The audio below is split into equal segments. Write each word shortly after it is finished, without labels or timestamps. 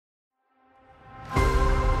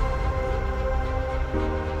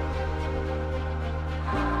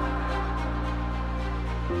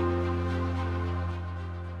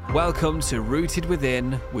Welcome to Rooted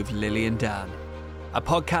Within with Lily and Dan, a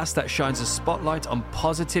podcast that shines a spotlight on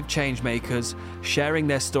positive change makers sharing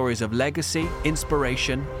their stories of legacy,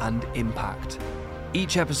 inspiration, and impact.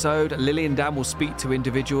 Each episode, Lily and Dan will speak to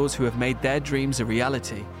individuals who have made their dreams a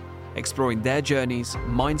reality, exploring their journeys,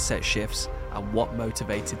 mindset shifts, and what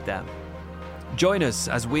motivated them. Join us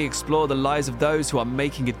as we explore the lives of those who are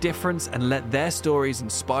making a difference and let their stories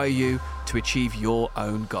inspire you to achieve your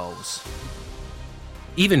own goals.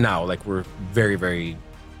 Even now, like, we're very, very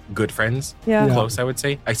good friends. Yeah. Close, I would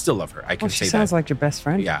say. I still love her. I can say that. She sounds like your best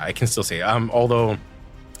friend. Yeah, I can still say it. Although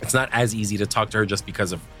it's not as easy to talk to her just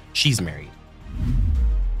because of she's married.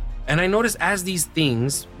 And I noticed as these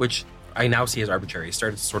things, which I now see as arbitrary,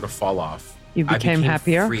 started to sort of fall off. You became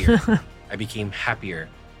happier? Freer. I became happier.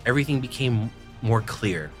 Everything became more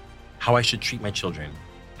clear. How I should treat my children.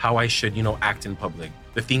 How I should, act in public.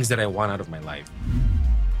 The things that I want out of my life.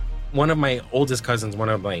 One of my oldest cousins, one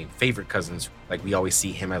of my favorite cousins, like, we always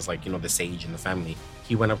see him as like, the sage in the family.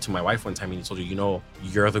 He went up to my wife one time and he told her,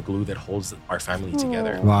 you're the glue that holds our family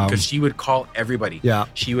together. Wow. Because she would call everybody. Yeah.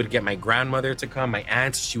 She would get my grandmother to come, my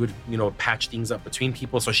aunts. She would, patch things up between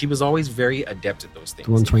people. So she was always very adept at those things.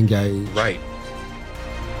 The one to engage. Right.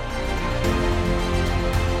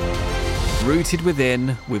 Rooted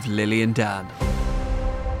Within with Lily and Dan.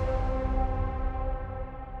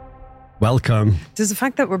 Welcome. Does the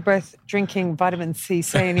fact that we're both drinking vitamin C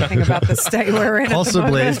say anything about the state we're in?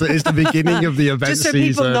 Possibly. It's the beginning of the event Just so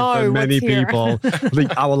season people know for many what's here. people. I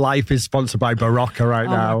think our life is sponsored by Barocca right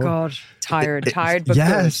now. Oh my God. Tired but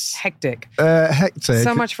yes. good. Hectic. Hectic.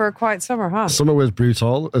 So much for a quiet summer, huh? Summer was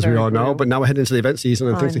brutal, as Very we all know, brutal. but now we're heading into the event season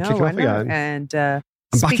and things are kicking off again. And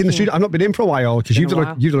I'm back in the studio. I've not been in for a while because Been you've a done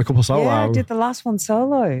while. you've done a couple solo. Yeah, I did the last one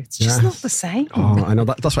solo. It's just Yes. not the same. Oh, I know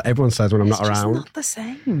that's what everyone says when I'm not It's around. just not the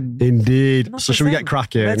same. Indeed. Not So the should we same. get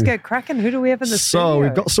cracking? Let's get cracking. Who do we have in the studio? So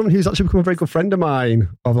we've got someone who's actually become a very good friend of mine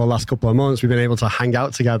over the last couple of months. We've been able to hang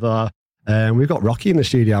out together. We've got Rocky in the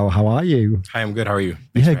studio. How are you? Hi, I'm good. How are you?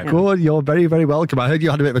 Thanks for Yeah, having me. good. You're very, very welcome. I heard you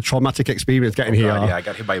had a bit of a traumatic experience getting here. God, yeah, I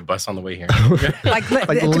got hit by a bus on the way here. Like, to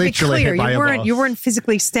be literally clear, hit by a you bus. weren't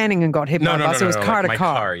physically standing and got hit by a bus. It was car to my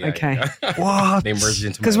car. yeah, Okay. yeah. What? They merged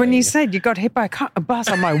into my Because when lane. you said you got hit by a bus,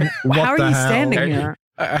 I'm like, What how are the you hell? standing I, here?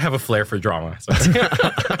 I have a flair for drama. So.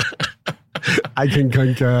 I can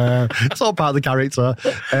concur. It's all part of the character.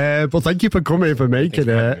 But thank you for coming, for making Thanks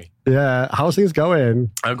for having it. me. Yeah. How's things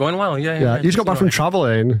going? Going well. Yeah. Yeah. You just got back from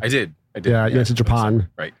traveling. I did. Yeah, you went to Japan.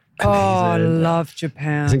 Right. Oh, I Amazing. love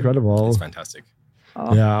Japan. It's incredible. It's fantastic.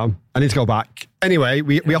 Oh. Yeah. I need to go back. Anyway,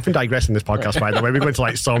 we often digress in this podcast, by the way. We go into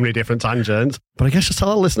like so many different tangents. But I guess just tell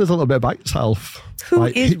our listeners a little bit about yourself. Who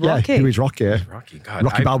is Rocky? Yeah, who is Rocky? Rocky, God.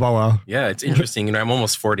 Rocky Balboa. Yeah, it's interesting. I'm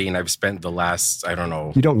almost 40 and I've spent the last, I don't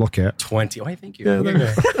know, You don't look it. 20. Oh, thank you. Yeah, there you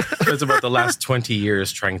go. It's about the last 20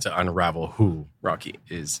 years trying to unravel who Rocky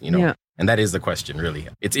is, Yeah. And that is the question, really.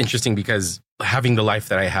 It's interesting because having the life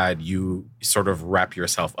that I had, you sort of wrap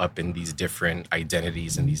yourself up in these different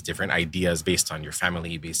identities and these different ideas based on your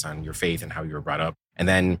family, based on your faith and how you were brought up. And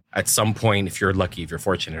then at some point, if you're lucky, if you're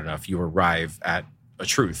fortunate enough, you arrive at a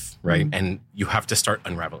truth, right? Mm-hmm. And you have to start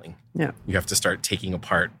unraveling. Yeah. You have to start taking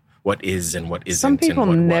apart what is and what isn't. Some people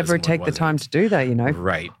and what was never and what take the time wasn't. to do that,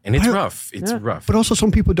 Right. And it's Well, rough. It's Yeah. rough. But also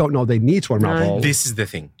some people don't know they need to unravel. This is the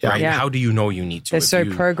thing, Yeah. right? Yeah. How do you know you need to? They're If so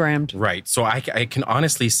you- programmed. Right. So I can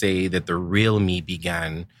honestly say that the real me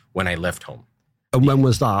began when I left home. And when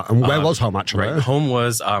was that? And where was home, actually? Right. Home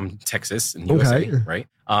was Texas in the Okay. USA, right?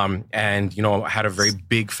 And, I had a very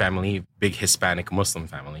big family, big Hispanic Muslim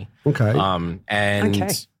family. Okay. And,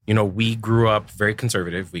 Okay. we grew up very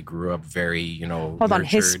conservative. We grew up very, Hold on, nurtured.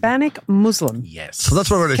 Hispanic Muslim. Yes. So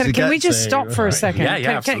that's what we're Can we just stop for a second? Yeah,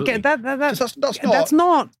 yeah, absolutely. That's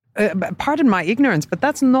not, pardon my ignorance, but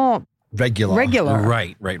that's not regular.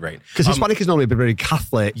 Right. Because Hispanic is normally a very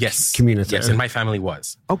Catholic community. Yes, and my family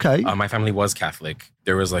was. Okay. My family was Catholic.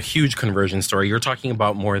 There was a huge conversion story. You're talking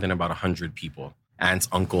about more than about 100 people. Aunts,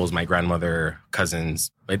 uncles, my grandmother,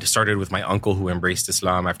 cousins. It started with my uncle who embraced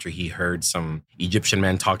Islam after he heard some Egyptian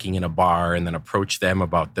men talking in a bar and then approached them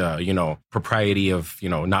about the, propriety of,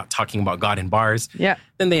 not talking about God in bars. Yeah.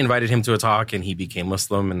 Then they invited him to a talk and he became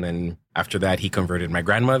Muslim. And then after that, he converted my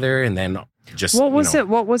grandmother and then just... What was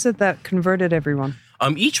it that converted everyone?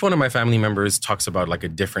 Each one of my family members talks about like a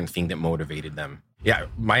different thing that motivated them. Yeah,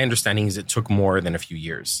 my understanding is it took more than a few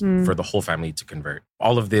years for the whole family to convert.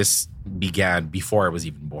 All of this began before I was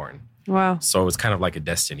even born. Wow. So it's kind of like a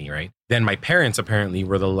destiny, right? Then my parents apparently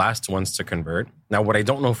were the last ones to convert. Now, what I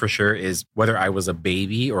don't know for sure is whether I was a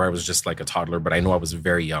baby or I was just like a toddler, but I know I was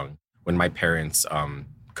very young when my parents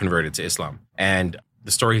converted to Islam. And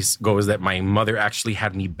the story goes that my mother actually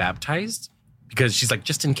had me baptized because she's like,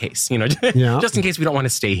 just in case, you know, Yeah. just in case we don't want to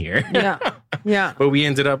stay here. Yeah. Yeah. But we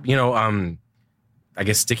ended up, you know, I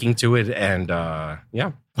guess sticking to it and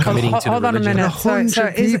committing to the Hold on a religion. minute. So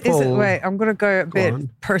 100 is it, people. wait, I'm going to go a bit on.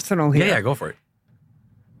 personal here. Yeah, go for it.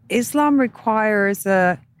 Islam requires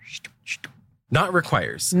Not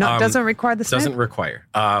requires. doesn't require the snip? Doesn't require.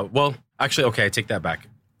 Well, actually, okay, I take that back.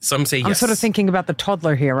 Some say yes. I'm sort of thinking about the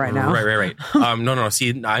toddler here right now. Right. No.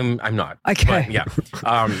 See, I'm not. Okay. But, yeah.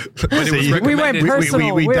 But it was See, We went recommended.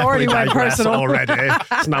 personal. We already definitely went digressed personal. already.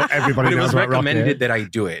 So now everybody But it knows was about Rocky. recommended that I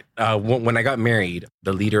do it. When I got married,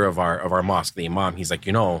 the leader of our mosque, the imam, he's like,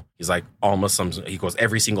 he's like, all Muslims, he goes,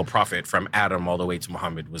 every single prophet from Adam all the way to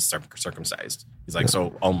Muhammad was circumcised. He's like,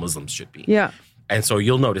 so all Muslims should be. Yeah. And so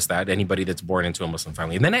you'll notice that anybody that's born into a Muslim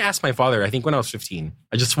family. And then I asked my father, I think when I was 15,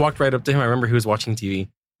 I just walked right up to him. I remember he was watching TV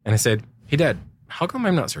and I said, hey, Dad, how come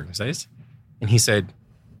I'm not circumcised? And he said,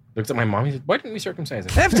 looked at my mom. He said, why didn't we circumcise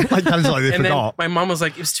him? Like, that's like they And then forgot. my mom was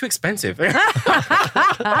like, it was too expensive. Because,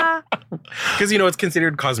 it's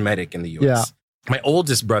considered cosmetic in the U.S. Yeah. My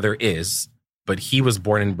oldest brother is, but he was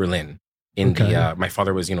born in Berlin. My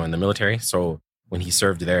father was, in the military. So when he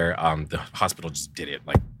served there, the hospital just did it.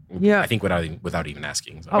 Like, Yeah. I think without even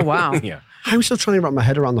asking. So, Oh, wow. Yeah. I'm still trying to wrap my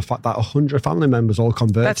head around the fact that 100 family members all That's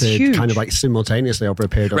converted huge. kind of like simultaneously over a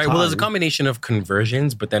period of Right. time. Well, there's a combination of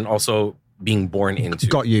conversions, but then also being born into.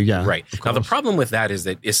 Got you, yeah. Right. of Now, the course. problem with that is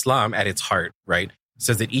that Islam at its heart, right,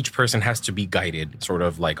 says that each person has to be guided sort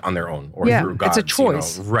of like on their own or Yeah, through God. it's a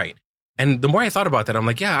choice. Right. And the more I thought about that, I'm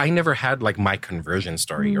like, yeah, I never had like my conversion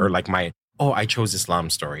story or like I chose Islam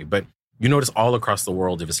story. But you notice all across the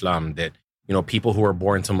world of Islam that, people who are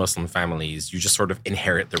born to Muslim families, you just sort of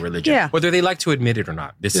inherit the religion, Yeah. whether they like to admit it or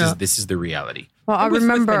not. This Yeah. is the reality. Well, I And with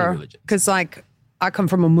many remember religions. because like I come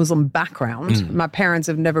from a Muslim background. Mm. My parents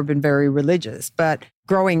have never been very religious, but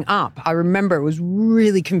growing up, I remember it was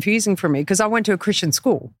really confusing for me because I went to a Christian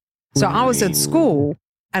school. So I was at school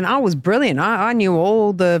and I was brilliant. I knew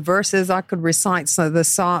all the verses. I could recite the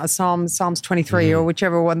Psalms 23 or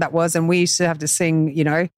whichever one that was. And we used to have to sing,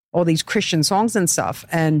 all these Christian songs and stuff.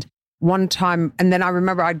 And one time, and then I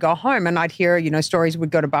remember I'd go home and I'd hear, stories. We'd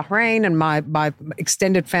go to Bahrain and my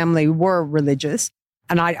extended family were religious.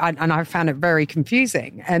 And I found it very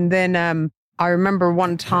confusing. And then I remember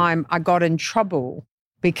one time I got in trouble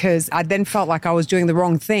because I then felt like I was doing the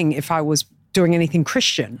wrong thing if I was doing anything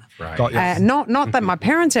Christian. Right. Got you. Not that my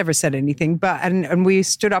parents ever said anything, but and we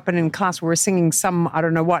stood up and in class we were singing some, I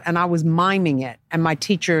don't know what, and I was miming it. And my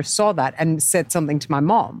teacher saw that and said something to my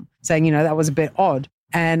mom saying, that was a bit odd.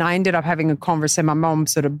 And I ended up having a conversation. My mom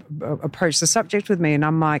sort of approached the subject with me and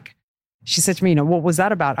I'm like, she said to me, what was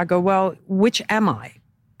that about? I go, well, which am I?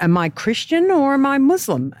 Am I Christian or am I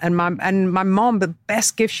Muslim? And my mom, the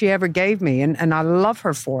best gift she ever gave me, and I love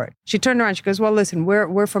her for it. She turned around, she goes, well, listen,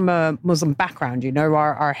 we're from a Muslim background,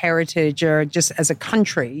 our heritage, just as a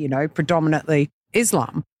country, predominantly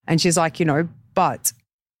Islam. And she's like, but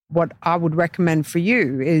what I would recommend for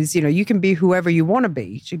you is, you can be whoever you want to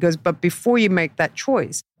be. She goes, but before you make that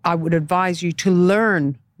choice, I would advise you to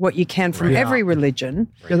learn what you can from every religion,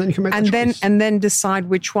 Yeah, then you can make that choice. and then decide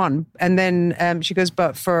which one. And then she goes,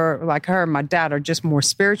 but for like her and my dad are just more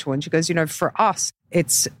spiritual. And she goes, for us,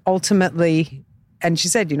 it's ultimately, and she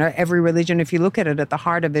said, every religion, if you look at it, at the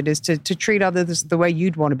heart of it is to treat others the way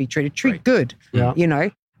you'd want to be treated, treat good, Yeah.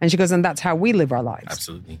 And she goes, and that's how we live our lives.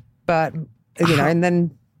 Absolutely. But, and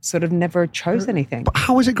then sort of never chose anything. But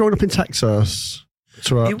how is it growing up in Texas?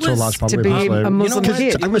 To a large part to of be Muslim. a Muslim what?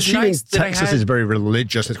 kid. It I'm was assuming nice that I Texas had- is very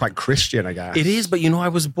religious. It's quite Christian, I guess. It is, but I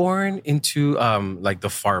was born into like the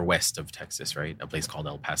far west of Texas, right? A place called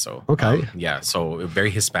El Paso. Okay. So very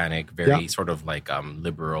Hispanic, very Yeah. sort of like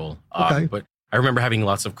liberal. Okay. But I remember having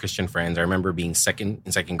lots of Christian friends. I remember being in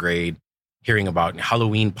second grade, hearing about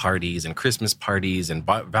Halloween parties and Christmas parties and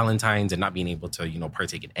Valentine's and not being able to,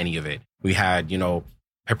 partake in any of it. We had,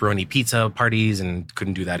 pepperoni pizza parties and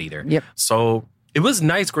couldn't do that either. Yep. So it was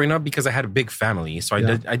nice growing up because I had a big family. So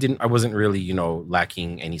Yeah. I wasn't really,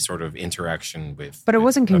 lacking any sort of interaction with. But it with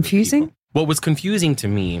wasn't other confusing? people. What was confusing to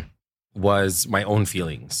me was my own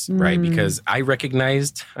feelings, right? Because I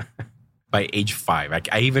recognized by age 5,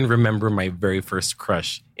 I even remember my very first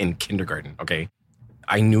crush in kindergarten, okay?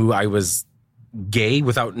 I knew I was gay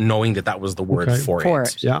without knowing that was the word Okay. For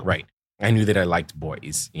it. it. Yeah. Right. I knew that I liked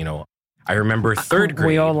boys, I remember third grade.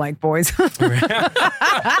 We all like boys. Speak for yourself,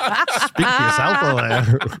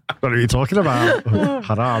 Ollie. What are you talking about?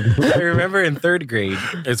 Haram. I remember in third grade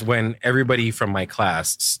is when everybody from my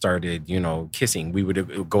class started, kissing. We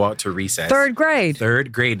would go out to recess. Third grade.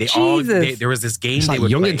 Third grade. Jesus. There was this game It's they like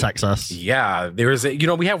would young play. in Texas. Yeah, there was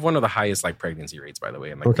we have one of the highest pregnancy rates, by the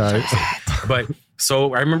way. In Okay. But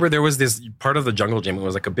so I remember there was this part of the jungle gym. It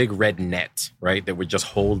was like a big red net, right? That would just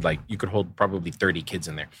hold you could hold probably 30 kids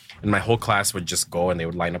in there. And my whole class would just go and they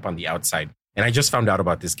would line up on the outside. And I just found out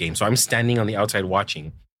about this game. So I'm standing on the outside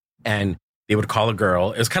watching and they would call a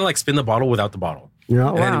girl. It was kind of like spin the bottle without the bottle. Yeah.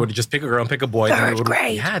 And then they would just pick a girl and pick a boy. Third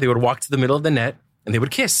grade. Yeah, they would walk to the middle of the net and they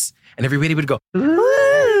would kiss. And everybody would go,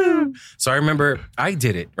 ooh. So I remember I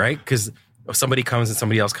did it, right? Because somebody comes and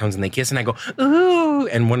somebody else comes and they kiss and I go, ooh.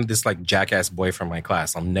 And one of this jackass boy from my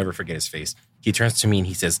class, I'll never forget his face. He turns to me and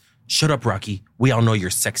he says, shut up, Rocky. We all know you're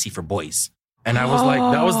sexy for boys. And I was like,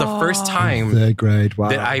 that was the first time 3rd grade, wow.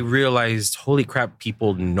 that I realized, holy crap,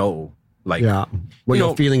 people know. What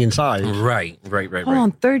you're feeling inside. Right. Hold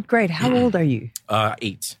on, 3rd grade. How old are you?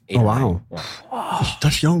 8. Oh, wow.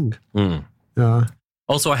 That's young. Mm. Yeah.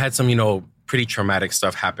 Also, I had some, pretty traumatic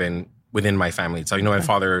stuff happen within my family. So, my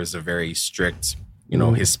father is a very strict,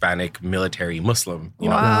 Hispanic military Muslim.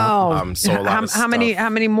 Wow. So a lot of how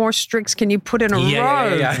many more stricts can you put in a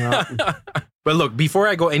row? Yeah. But look, before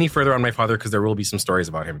I go any further on my father, because there will be some stories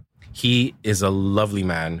about him, he is a lovely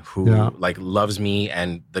man who loves me,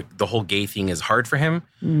 and the whole gay thing is hard for him.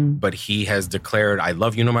 But he has declared, "I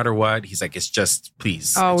love you no matter what." He's like, "It's just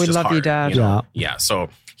please." Oh, we love you, Dad. Yeah. So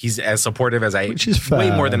he's as supportive as Which is fair.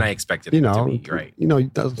 way more than I expected him to be. Right.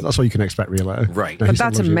 That's all you can expect, really. Right. But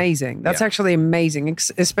that's amazing. That's actually amazing,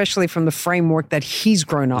 especially from the framework that he's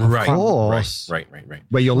grown up. Right. Of course. Right.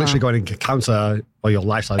 Where you're literally going to counter or your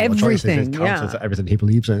lifestyle, your choices is counter to everything he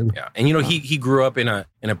believes in. Yeah. And he grew up in a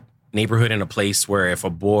neighborhood, in a place where if a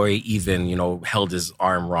boy even, held his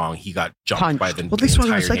arm wrong, he got jumped by the this one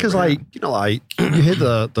I say, because you hear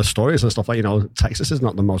the stories and stuff Texas is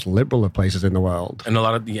not the most liberal of places in the world. And a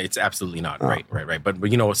lot of, it's absolutely not. Right. But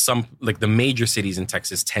some, the major cities in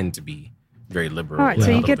Texas tend to be very liberal. All right, so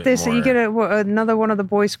you get this, and you get another one of the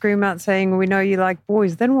boys scream out saying, "We know you like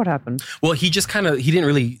boys." Then what happened? Well, he just he didn't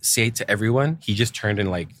really say it to everyone. He just turned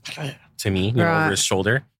and to me, over his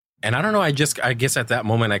shoulder. And I don't know, I guess at that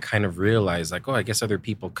moment I kind of realized I guess other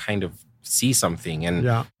people kind of see something.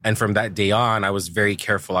 And from that day on, I was very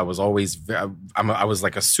careful. I was always, I was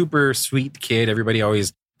like a super sweet kid. Everybody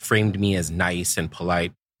always framed me as nice and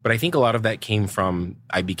polite. But I think a lot of that came from,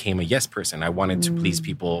 I became a yes person. I wanted to please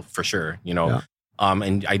people for sure,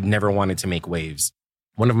 and I never wanted to make waves.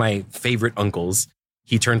 One of my favorite uncles,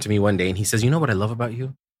 he turned to me one day and he says, "You know what I love about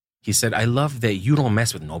you?" He said, "I love that you don't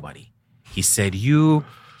mess with nobody." He said,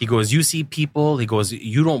 He goes, "You see people," he goes,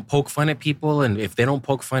 "you don't poke fun at people, and if they don't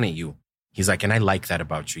poke fun at you," he's like, "and I like that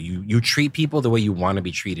about you. You treat people the way you want to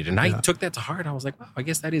be treated." And I took that to heart. I was like, wow, I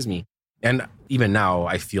guess that is me. And even now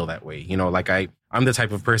I feel that way. I'm the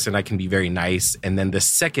type of person, I can be very nice. And then the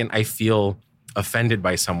second I feel offended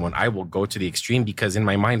by someone, I will go to the extreme, because in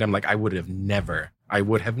my mind, I'm like, I would have never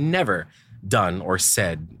done or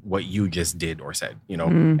said what you just did or said,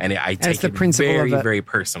 and I take it very, very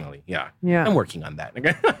personally. Yeah. I'm working on that.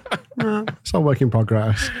 It's a work in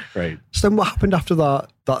progress. Right. So then what happened after that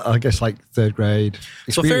I guess 3rd grade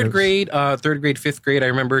experience? So 3rd grade, 5th grade, I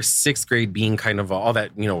remember 6th grade being kind of all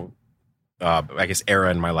that, I guess era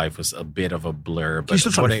in my life was a bit of a blur. But you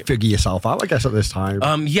still trying to figure yourself out, I guess, at this time.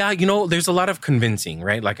 There's a lot of convincing,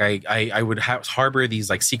 right? I would harbor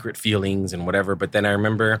these secret feelings and whatever. But then I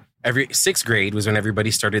remember 6th grade was when everybody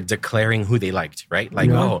started declaring who they liked, right?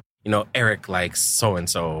 Eric likes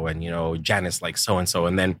so-and-so and, Janice likes so-and-so.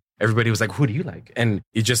 And then everybody was like, who do you like? And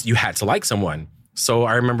you had to like someone. So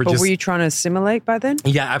I remember were you trying to assimilate by then?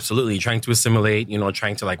 Yeah, absolutely. Trying to assimilate,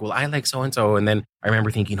 trying to I like so-and-so. And then I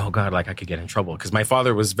remember thinking, oh God, I could get in trouble. Because my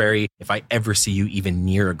father was if I ever see you even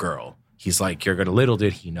near a girl, he's like, you're going to, little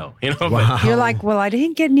did he know. Wow. You're like, well, I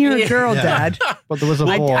didn't get near a girl, Dad. But there was a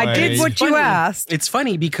boy. I did what you asked. It's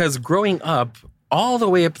funny because growing up, all the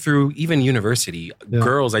way up through even university,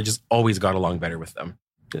 girls, I just always got along better with them.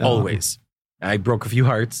 Yeah. Always. I broke a few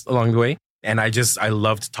hearts along the way. And I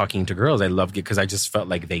loved talking to girls. I loved it because I just felt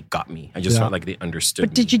like they got me. I just felt like they understood me.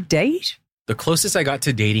 But did you date? The closest I got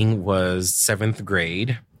to dating was 7th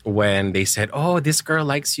grade when they said, oh, this girl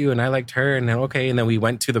likes you and I liked her. And then, okay. And then we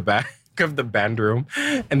went to the back of the band room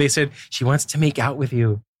and they said, she wants to make out with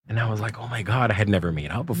you. And I was like, oh my God, I had never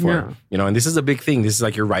made out before. Yeah. And this is a big thing. This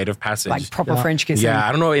is your rite of passage. Like proper French kissing. Yeah,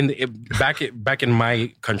 I don't know. Back in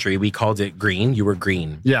my country, we called it green. You were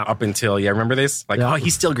green. Yeah. Up until, remember this? Oh,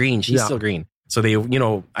 he's still green. She's still green. So they,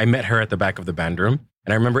 I met her at the back of the band room.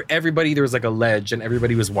 And I remember there was a ledge and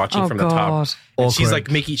everybody was watching from the top. And she's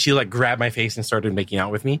she grabbed my face and started making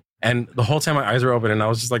out with me. And the whole time my eyes were open and I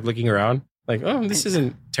was just looking around. Oh, this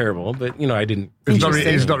isn't terrible, but I didn't.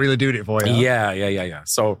 It's not really doing it for you. Yeah.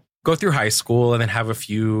 So go through high school and then have a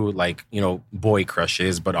few like, boy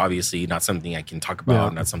crushes, but obviously not something I can talk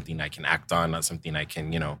about, not something I can act on, not something I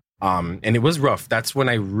can, and it was rough. That's when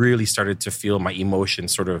I really started to feel my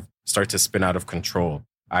emotions sort of start to spin out of control.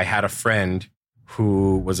 I had a friend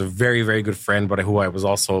who was a very, very good friend, but who I was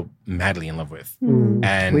also madly in love with.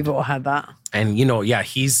 And we've all had that. And,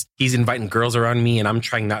 he's inviting girls around me and I'm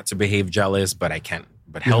trying not to behave jealous, but I can't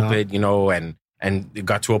but help it, and it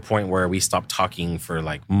got to a point where we stopped talking for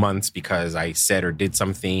like months because I said or did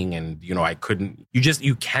something and, I couldn't,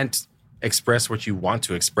 you can't express what you want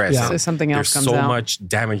to express. So something else comes out. There's so out. much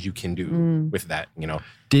damage you can do with that,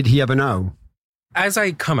 Did he ever know? As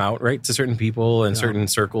I come out, right, to certain people and certain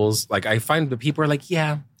circles, like I find that people are like,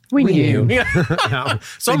 yeah, we knew.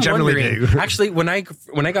 So I'm wondering, do. actually, when I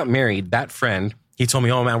got married, that friend, he told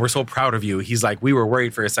me, oh man, we're so proud of you. He's like, we were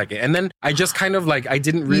worried for a second. And then I just kind of like, I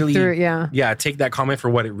didn't really, take that comment for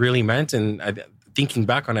what it really meant. And thinking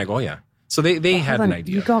back on it, I go, oh yeah. So they had an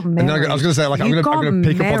idea. You got married. And I was going to say, like, I'm going to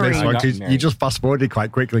pick up on this one because you just fast forwarded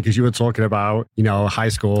quite quickly because you were talking about, high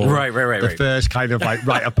school. Right. The first kind of like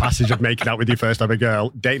rite of passage of making out with your first ever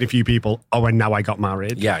girl, dating a few people. Oh, and now I got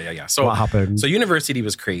married. Yeah. So what happened? So university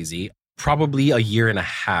was crazy. Probably a year and a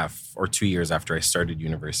half or 2 years after I started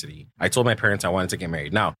university, I told my parents I wanted to get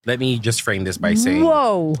married. Now, let me just frame this by saying,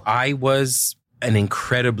 I was an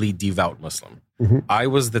incredibly devout Muslim. I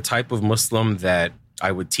was the type of Muslim that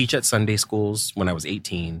I would teach at Sunday schools when I was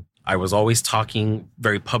 18. I was always talking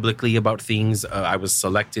very publicly about things. I was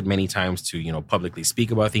selected many times to, publicly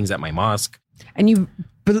speak about things at my mosque. And you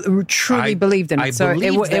truly believed in it.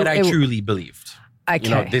 I truly believed.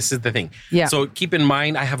 Okay. This is the thing. Yeah. So keep in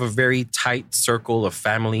mind, I have a very tight circle of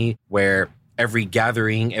family where every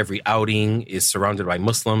gathering, every outing is surrounded by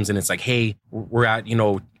Muslims. And it's like, hey, we're at,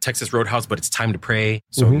 Texas Roadhouse, but it's time to pray.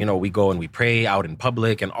 So, we go and we pray out in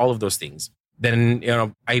public and all of those things. Then,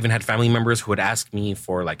 I even had family members who would ask me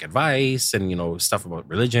for like advice and, stuff about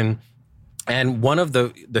religion. And one of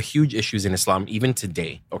the huge issues in Islam, even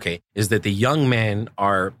today, is that the young men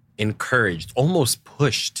are encouraged, almost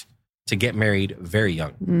pushed to get married very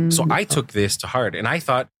young. So I took this to heart and I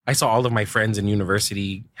thought, I saw all of my friends in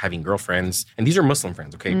university having girlfriends and these are Muslim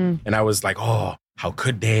friends, And I was like, oh, how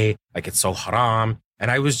could they? Like, it's so haram.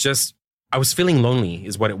 And I was feeling lonely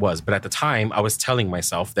is what it was. But at the time, I was telling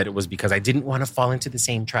myself that it was because I didn't want to fall into the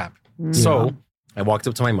same trap. So I walked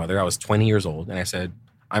up to my mother. I was 20 years old. And I said,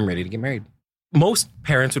 I'm ready to get married. Most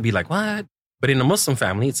parents would be like, what? But in a Muslim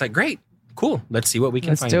family, it's like, great, cool. Let's see what we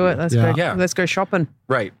can find. Let's do it. Let's go shopping.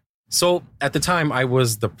 Right. So at the time, I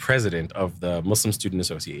was the president of the Muslim Student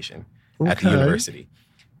Association at the university.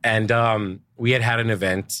 And we had an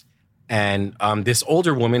event. And this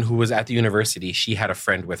older woman who was at the university, she had a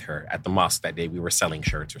friend with her at the mosque that day. We were selling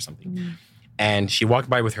shirts or something. And she walked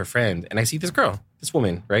by with her friend. And I see this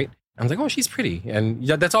woman, right? I was like, oh, she's pretty. And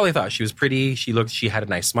that's all I thought. She was pretty. She had a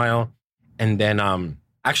nice smile. And then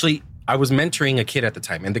actually, I was mentoring a kid at the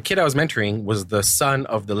time. And the kid I was mentoring was the son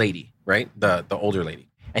of the lady, right? The older lady.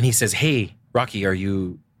 And he says, hey, Rocky, are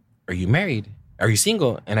you married? Are you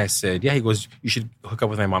single? And I said, yeah. He goes, you should hook up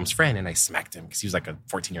with my mom's friend. And I smacked him because he was like a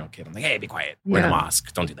 14-year-old kid. I'm like, hey, be quiet. We're in a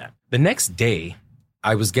mosque. Don't do that. The next day,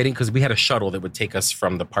 I was because we had a shuttle that would take us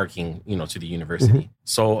from the parking, to the university.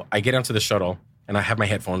 So I get onto the shuttle and I have my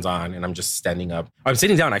headphones on and I'm just standing up. I'm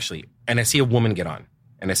sitting down actually. And I see a woman get on.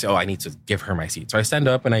 And I say, oh, I need to give her my seat. So I stand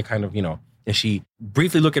up and I kind of, and she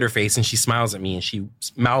briefly look at her face and she smiles at me and she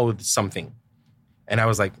mouthed something. And I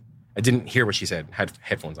was like, I didn't hear what she said, had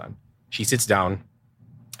headphones on. She sits down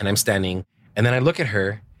and I'm standing. And then I look at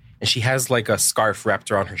her and she has like a scarf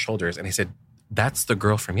wrapped around her shoulders. And I said, that's the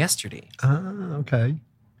girl from yesterday. Ah, okay.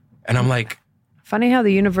 And I'm like, funny how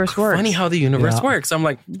the universe works. I'm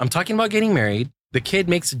like, I'm talking about getting married. The kid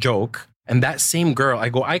makes a joke. And that same girl,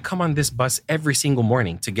 I come on this bus every single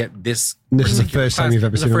morning to get this. This is the first time you've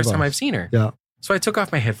ever seen her. This is the first time I've seen her. Yeah. So I took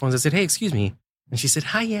off my headphones. I said, hey, excuse me. And she said,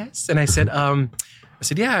 hi, yes. And I said,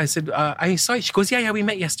 yeah. I said, I saw you. She goes, yeah, we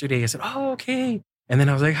met yesterday. I said, oh, okay. And then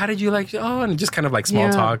I was like, how did you like, and just kind of like small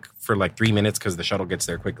talk for like 3 minutes because the shuttle gets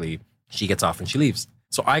there quickly. She gets off and she leaves.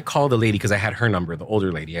 So I called the lady because I had her number, the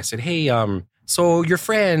older lady. I said, hey, so your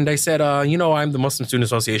friend, I said, I'm the Muslim Student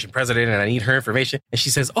Association president and I need her information. And she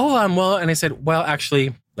says, oh, well. And I said, well,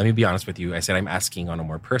 actually, let me be honest with you. I said, I'm asking on a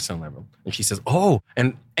more personal level. And she says, oh,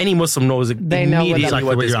 and any Muslim knows immediately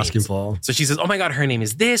what you're asking for. So she says, oh my God, her name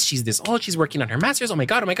is this. She's this old. She's working on her master's. Oh my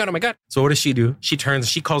God. So what does she do? She turns,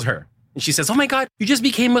 she calls her. And she says, oh my God, you just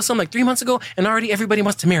became Muslim like 3 months ago and already everybody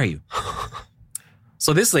wants to marry you.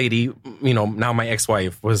 So this lady, now my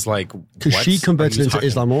ex-wife was like, because she converted into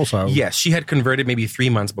Islam also. Yes, she had converted maybe 3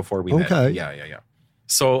 months before we met. Okay. Yeah.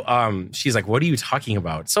 So she's like, what are you talking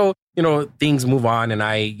about? So, things move on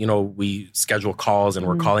and we schedule calls and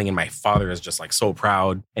we're calling and my father is just like so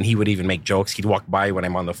proud. And he would even make jokes. He'd walk by when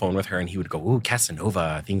I'm on the phone with her and he would go, ooh,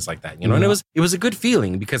 Casanova, things like that. And it was a good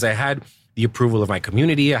feeling because I had the approval of my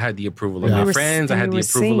community. I had the approval of my friends. I had the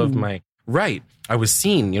approval of my, right. I was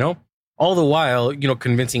seen, all the while,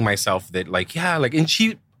 convincing myself that and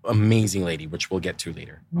she, amazing lady, which we'll get to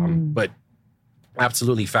later. But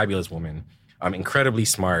absolutely fabulous woman. Incredibly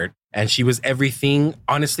smart. And she was everything.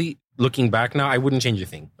 Honestly, looking back now, I wouldn't change a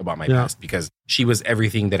thing about my past because she was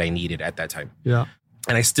everything that I needed at that time. Yeah.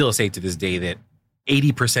 And I still say to this day that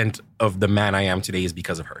 80% of the man I am today is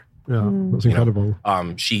because of her. Yeah, that's incredible.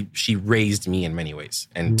 She raised me in many ways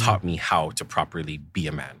and taught me how to properly be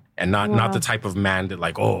a man. And not the type of man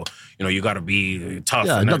that you got to be tough.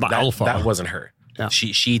 Yeah, and not the alpha. That wasn't her. Yeah.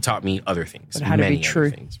 She taught me other things. But how to be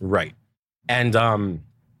true. Things. Right. And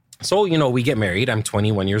so, we get married. I'm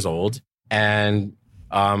 21 years old. And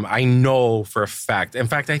I know for a fact, in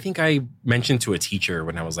fact, I think I mentioned to a teacher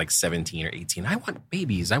when I was like 17 or 18, I want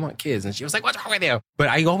babies, I want kids. And she was like, what's wrong with you? But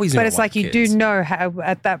I always knew But it's like you do know how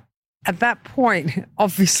at that point,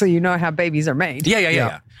 obviously you know how babies are made.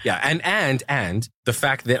 Yeah. And the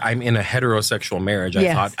fact that I'm in a heterosexual marriage,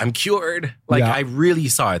 I thought I'm cured. I really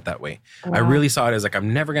saw it that way. Wow. I really saw it as like,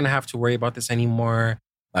 I'm never going to have to worry about this anymore.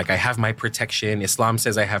 Like I have my protection. Islam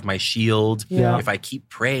says I have my shield. Yeah. If I keep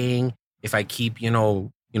praying, if I keep,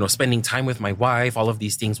 spending time with my wife, all of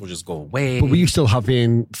these things will just go away. But were you still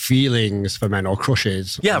having feelings for men or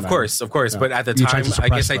crushes? Yeah, of course. Yeah. But at the You time, tried to I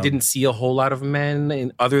guess suppress I didn't see a whole lot of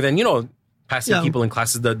men other than, passing people in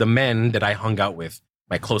classes. The men that I hung out with,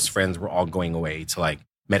 my close friends were all going away to like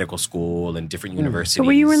medical school and different universities. So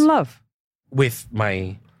were you in love? With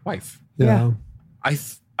my wife. Yeah.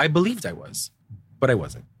 I believed I was, but I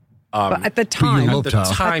wasn't. But at the time. you loved her.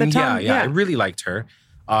 At the time, yeah. I really liked her.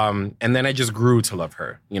 And then I just grew to love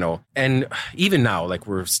her, And even now, like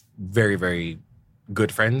we're very, very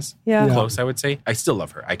good friends. Yeah. Close, I would say. I still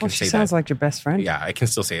love her. I can say she sounds that. like your best friend. Yeah, I can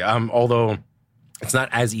still say. Although it's not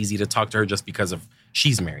as easy to talk to her just because of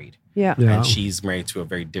she's married. Yeah. And she's married to a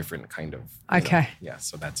very different kind of. Okay.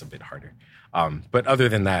 So that's a bit harder. But other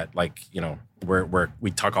than that,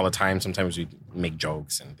 we talk all the time. Sometimes we make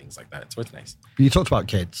jokes and things like that. So it's nice. You talked about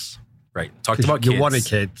kids. Right. Talked about kids. You wanted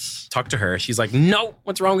kids. Talked to her. She's like, no,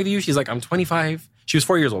 what's wrong with you? She's like, I'm 25. She was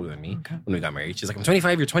 4 years older than me when we got married. She's like, I'm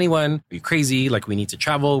 25, you're 21. Are you crazy? Like, we need to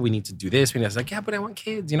travel. We need to do this. I was like, yeah, but I want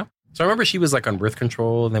kids, So I remember she was like on birth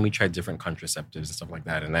control. And then we tried different contraceptives and stuff like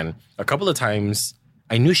that. And then a couple of times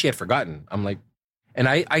I knew she had forgotten. I'm like, and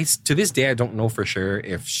I to this day, I don't know for sure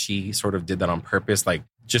if she sort of did that on purpose, like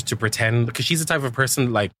just to pretend, because she's the type of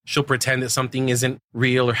person, like she'll pretend that something isn't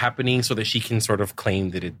real or happening so that she can sort of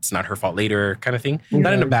claim that it's not her fault later kind of thing.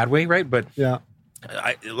 Not in a bad way, right? But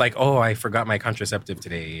I forgot my contraceptive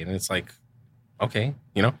today. And it's like, okay,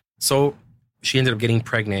 So she ended up getting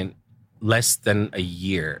pregnant less than a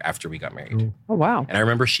year after we got married. Oh, wow. And I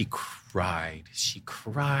remember she cried. She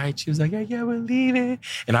was like, I can't believe it.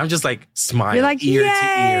 And I'm just like smiling, you're like, ear yay! to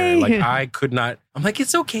ear. Like I could not. I'm like,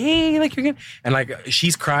 it's okay. Like you're good. And like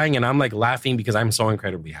she's crying and I'm like laughing because I'm so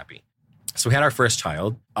incredibly happy. So we had our first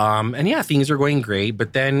child. And yeah, things were going great.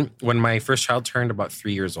 But then when my first child turned about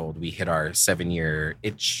 3 years old, we hit our 7-year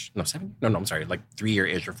itch. No, 7? No, I'm sorry. Like 3-year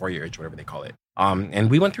itch or 4-year itch, whatever they call it.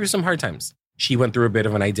 And we went through some hard times. She went through a bit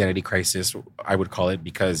of an identity crisis, I would call it,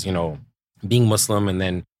 because, being Muslim and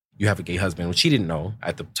then you have a gay husband, which she didn't know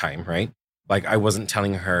at the time, right? Like I wasn't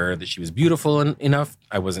telling her that she was beautiful enough.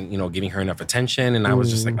 I wasn't, giving her enough attention. And I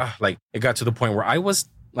was just like, it got to the point where I was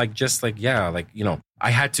like, just like, I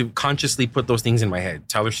had to consciously put those things in my head.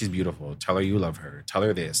 Tell her she's beautiful. Tell her you love her. Tell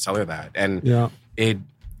her this, tell her that. And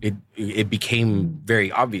it became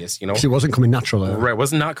very obvious, Because it wasn't coming naturally. Right. It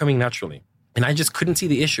was not coming naturally. And I just couldn't see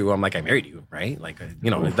the issue. I'm like, I married you, right? Like,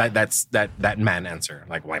 that's that man answer.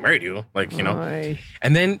 Like, well, I married you. Like, Aye.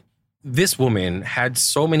 And then this woman had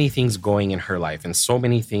so many things going in her life and so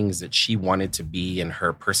many things that she wanted to be in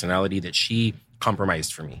her personality that she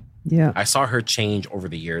compromised for me. Yeah. I saw her change over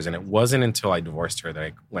the years. And it wasn't until I divorced her that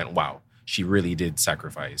I went, wow, she really did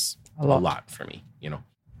sacrifice a lot for me,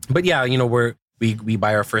 But yeah, we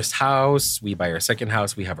buy our first house, we buy our second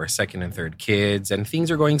house, we have our second and third kids, and things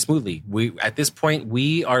are going smoothly. At this point,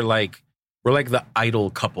 we're like the idol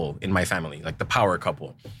couple in my family, like the power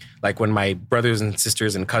couple. Like when my brothers and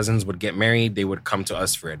sisters and cousins would get married, they would come to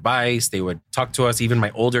us for advice. They would talk to us, even my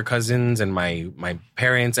older cousins and my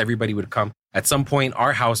parents, everybody would come. At some point,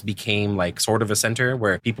 our house became like sort of a center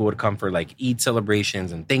where people would come for like Eid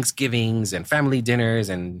celebrations and Thanksgivings and family dinners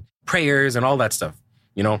and prayers and all that stuff,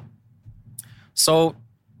 So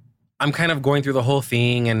I'm kind of going through the whole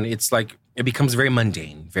thing, and it's like it becomes very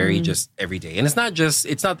mundane, very just everyday. And it's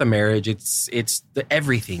not the marriage, it's the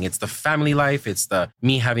everything. It's the family life, it's the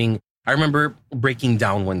me having. I remember breaking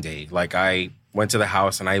down one day. Like I went to the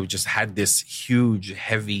house and I just had this huge,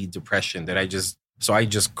 heavy depression that I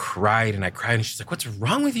just cried and I cried, and she's like, "What's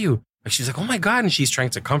wrong with you?" Like she's like, "Oh my God," and she's trying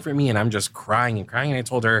to comfort me, and I'm just crying and crying. And I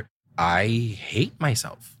told her, I hate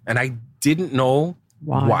myself, and I didn't know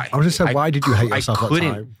why. I was just saying, why did you hate yourself at the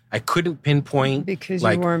time? I couldn't pinpoint because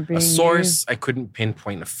like you weren't being a source. you. I couldn't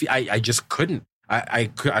pinpoint I just couldn't. I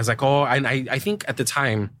was like, oh, and I think at the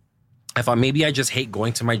time, I thought maybe I just hate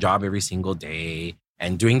going to my job every single day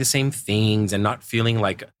and doing the same things and not feeling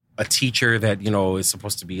like a teacher that, is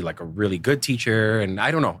supposed to be like a really good teacher. And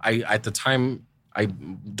I don't know. At the time, I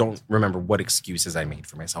don't remember what excuses I made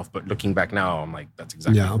for myself. But looking back now, I'm like, that's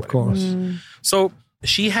exactly what of course. it was. So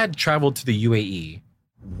she had traveled to the UAE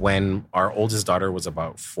when our oldest daughter was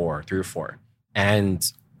about 3 or 4.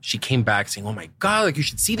 And she came back saying, "Oh my God, like you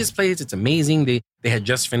should see this place. It's amazing." They had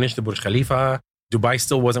just finished the Burj Khalifa. Dubai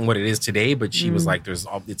still wasn't what it is today, but she was like,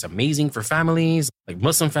 it's amazing for families, like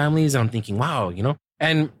Muslim families. And I'm thinking, wow,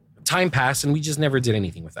 And time passed and we just never did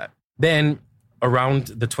anything with that. Then around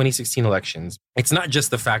the 2016 elections, it's not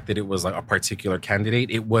just the fact that it was like a particular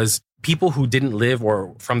candidate. It was people who didn't live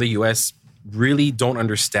or from the US really don't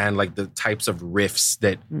understand like the types of rifts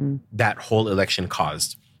that that whole election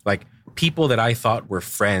caused. Like people that I thought were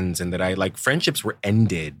friends and that I like friendships were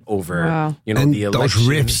ended over, Wow. And the election. those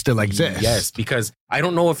rifts still exist. Yes, because I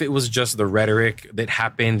don't know if it was just the rhetoric that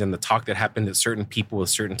happened and the talk that happened that certain people with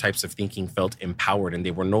certain types of thinking felt empowered and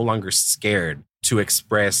they were no longer scared to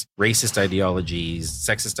express racist ideologies,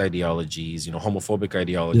 sexist ideologies, homophobic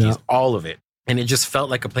ideologies, all of it. And it just felt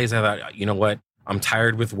like a place I thought, you know what? I'm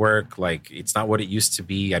tired with work. Like, it's not what it used to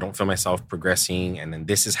be. I don't feel myself progressing. And then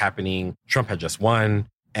this is happening. Trump had just won.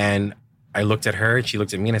 And I looked at her and she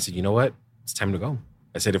looked at me and I said, you know what? It's time to go.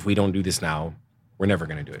 I said, if we don't do this now, we're never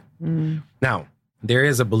going to do it. Now, there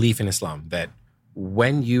is a belief in Islam that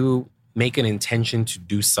when you make an intention to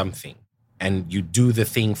do something and you do the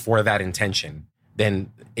thing for that intention,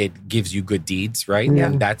 then it gives you good deeds, right? Yeah.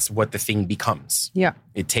 And that's what the thing becomes. Yeah.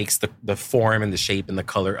 It takes the form and the shape and the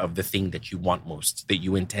color of the thing that you want most, that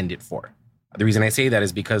you intend it for. The reason I say that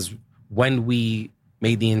is because when we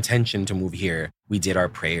made the intention to move here, we did our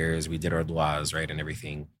prayers, we did our du'as, right, and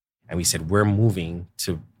everything. And we said, we're moving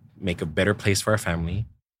to make a better place for our family,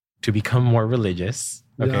 to become more religious,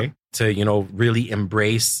 okay? To, really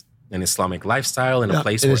embrace an Islamic lifestyle in a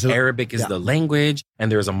place where Arabic is the language,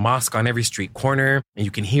 and there's a mosque on every street corner, and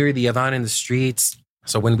you can hear the adhan in the streets.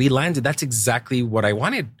 So when we landed, that's exactly what I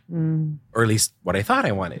wanted, or at least what I thought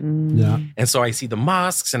I wanted. And so I see the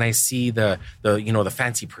mosques, and I see the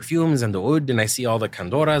fancy perfumes and the oud, and I see all the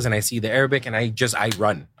kandoras, and I see the Arabic, and I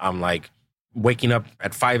run. I'm like waking up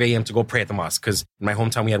at 5 a.m. to go pray at the mosque, because in my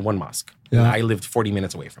hometown we had one mosque. And I lived 40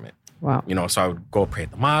 minutes away from it. Wow. So I would go pray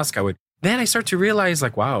at the mosque. Then I start to realize,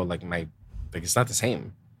 like, wow, like it's not the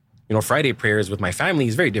same. Friday prayers with my family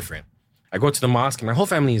is very different. I go to the mosque and my whole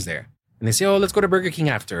family is there. And they say, oh, let's go to Burger King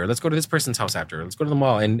after. Let's go to this person's house after. Let's go to the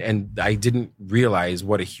mall. And I didn't realize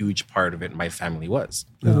what a huge part of it my family was.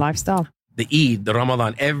 The lifestyle. The Eid, the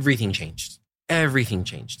Ramadan, everything changed. Everything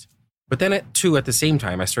changed. But then at the same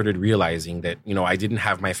time, I started realizing that, I didn't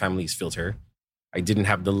have my family's filter. I didn't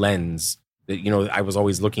have the lens that, I was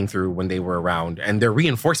always looking through when they were around, and their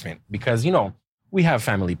reinforcement, because, we have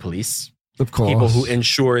family police. Of course. People who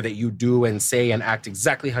ensure that you do and say and act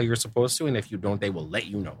exactly how you're supposed to. And if you don't, they will let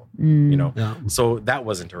you know, So that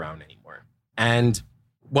wasn't around anymore. And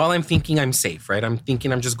while I'm thinking I'm safe, right? I'm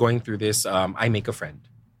thinking I'm just going through this. I make a friend.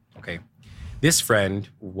 Okay. This friend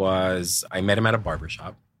I met him at a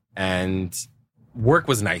barbershop, and work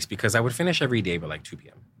was nice because I would finish every day by like 2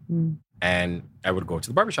 p.m. And I would go to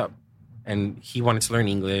the barbershop, and he wanted to learn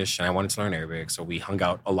English and I wanted to learn Arabic. So we hung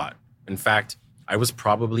out a lot. In fact, I was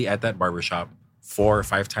probably at that barbershop 4 or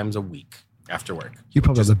 5 times a week after work. You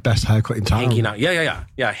probably have the best haircut in town. Hanging out.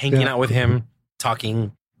 Yeah. Hanging out with him,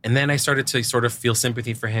 talking. And then I started to sort of feel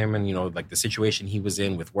sympathy for him and, like the situation he was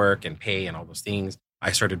in with work and pay and all those things.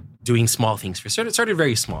 I started doing small things. Started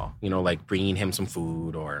very small, like bringing him some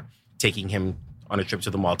food or taking him on a trip to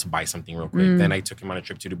the mall to buy something real quick. Then I took him on a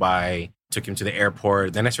trip to Dubai, took him to the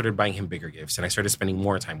airport. Then I started buying him bigger gifts, and I started spending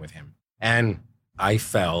more time with him. And I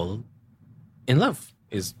fell in love,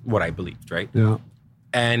 is what I believed, right? Yeah.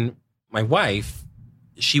 And my wife,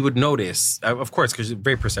 she would notice, of course, because she's a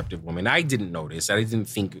very perceptive woman. I didn't notice. I didn't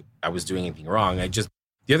think I was doing anything wrong.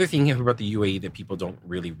 The other thing about the UAE that people don't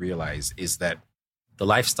really realize is that the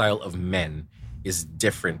lifestyle of men is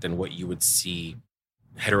different than what you would see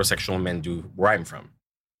heterosexual men do where I'm from.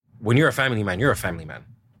 when you're a family man, you're a family man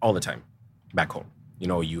all the time back home. You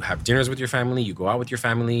know, you have dinners with your family, you go out with your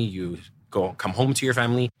family, you come home to your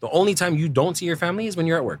family. The only time you don't see your family is when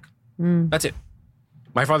you're at work. That's it.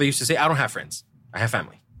 My father used to say, I don't have friends. I have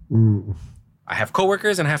family. I have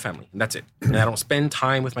coworkers and I have family. And that's it. And I don't spend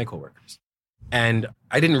time with my coworkers. And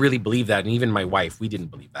I didn't really believe that. And even my wife, we didn't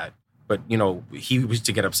believe that. But, you know, he used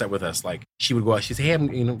to get upset with us. Like, she would go out, she'd say, hey,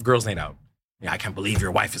 I'm girls' night out. Yeah, I can't believe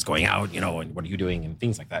your wife is going out, you know, and what are you doing? And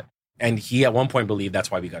things like that. And he at one point believed that's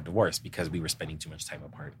why we got divorced, because we were spending too much time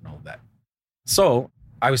apart and all of that. So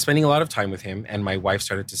I was spending a lot of time with him, and my wife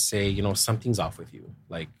started to say, you know, something's off with you.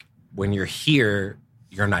 Like, when you're here,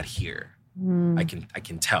 you're not here. I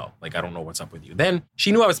can tell. Like, I don't know what's up with you. Then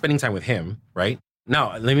she knew I was spending time with him, right?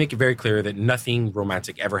 Now, let me make it very clear that nothing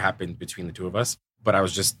romantic ever happened between the two of us, but I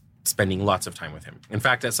was just spending lots of time with him. In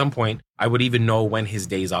fact, at some point, I would even know when his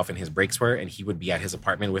days off and his breaks were, and he would be at his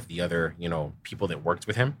apartment with the other, you know, people that worked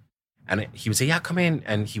with him. And he would say, yeah, come in.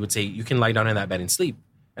 And he would say, you can lie down in that bed and sleep.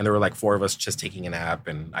 And there were like 4 of us just taking a nap.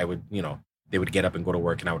 And I would, you know, they would get up and go to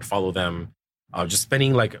work and I would follow them. Just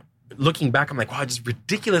spending like, looking back, I'm like, wow, just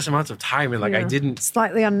ridiculous amounts of time. And like, I didn't.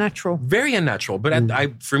 Slightly unnatural. Very unnatural.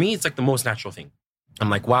 But for me, it's like the most natural thing. I'm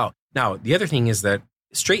like, wow. Now, the other thing is that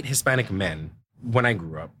straight Hispanic men, when I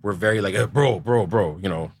grew up, were very like, bro, you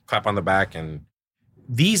know, clap on the back. And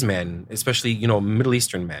these men, especially, you know, Middle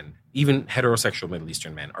Eastern men, even heterosexual Middle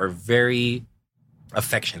Eastern men, are very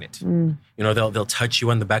affectionate. You know, they'll touch you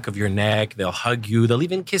on the back of your neck. They'll hug you. They'll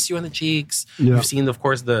even kiss you on the cheeks. Yeah. You've seen, of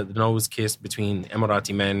course, the nose kiss between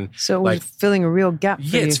Emirati men. So it was filling a real gap for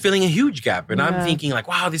you. It's filling a huge gap. And I'm thinking like,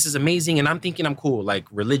 wow, this is amazing. And I'm thinking I'm cool. Like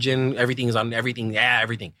religion, everything is on everything. Yeah,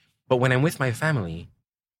 everything. But when I'm with my family,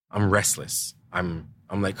 I'm restless. I'm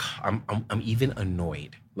like, I'm even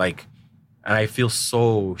annoyed. Like, and I feel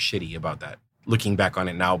so shitty about that looking back on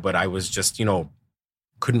it now. But I was just, you know,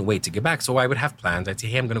 couldn't wait to get back. So I would have plans. I'd say,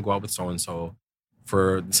 hey, I'm going to go out with so-and-so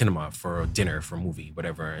for cinema, for dinner, for a movie,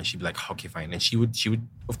 whatever. And she'd be like, okay, fine. And she would,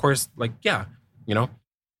 of course, like, yeah, you know.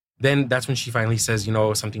 Then that's when she finally says, you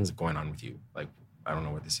know, something's going on with you. Like, I don't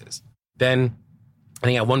know what this is. Then I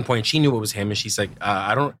think at one point she knew it was him. And she's like,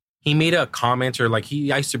 he made a comment, or like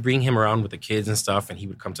I used to bring him around with the kids and stuff. And he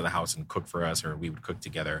would come to the house and cook for us, or we would cook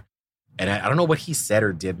together. And I don't know what he said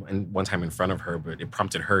or did one time in front of her, but it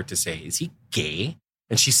prompted her to say, is he gay?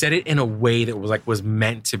 And she said it in a way that was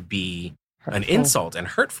meant to be an insult and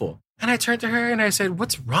hurtful. And I turned to her and I said,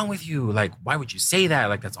 what's wrong with you? Like, why would you say that?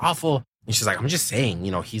 Like, that's awful. And she's like, I'm just saying,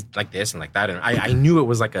 you know, he's like this and like that. And I knew it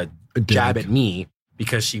was like a jab at me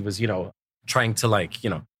because she was, you know, trying to like, you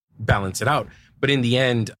know, balance it out. But in the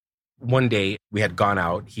end, one day we had gone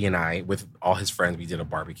out, he and I, with all his friends, we did a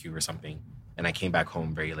barbecue or something. And I came back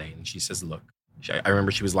home very late and she says, look, I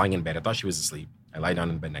remember she was lying in bed. I thought she was asleep. I lie down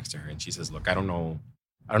in the bed next to her and she says, look, I don't know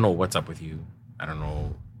what's up with you. I don't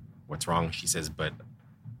know what's wrong. She says, but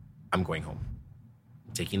I'm going home.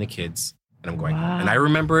 I'm taking the kids and I'm going home. And I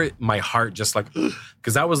remember my heart just like,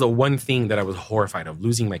 because that was the one thing that I was horrified of,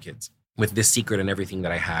 losing my kids with this secret and everything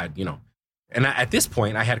that I had, you know. And at this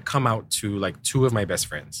point, I had come out to like 2 of my best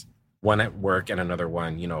friends, one at work and another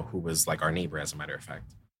one, you know, who was like our neighbor, as a matter of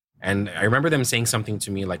fact. And I remember them saying something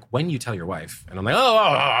to me like, when you tell your wife. And I'm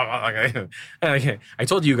like, okay. I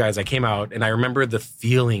told you guys I came out, and I remember the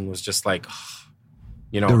feeling was just like,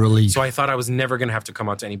 you know. The relief. So I thought I was never going to have to come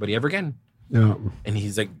out to anybody ever again. Yeah. And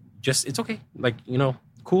he's like, it's okay. Like, you know,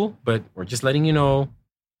 cool. But we're just letting you know.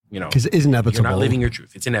 Because it is inevitable. You're not living your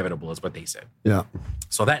truth. It's inevitable is what they said. Yeah.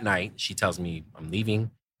 So that night, she tells me, I'm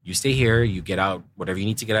leaving. You stay here. You get out whatever you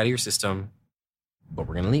need to get out of your system. But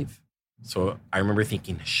we're going to leave. So I remember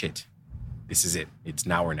thinking, shit, this is it. It's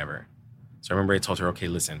now or never. So I remember I told her, okay,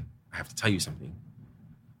 listen, I have to tell you something.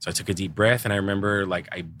 So I took a deep breath, and I remember like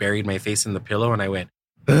I buried my face in the pillow and I went,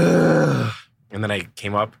 ugh. And then I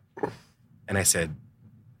came up and I said,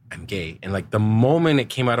 I'm gay. And like the moment it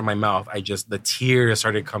came out of my mouth, the tears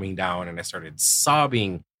started coming down and I started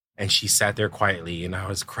sobbing. And she sat there quietly and I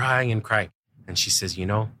was crying and crying. And she says, you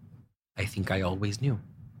know, I think I always knew.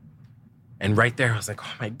 And right there, I was like,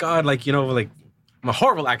 oh my God, like, you know, like I'm a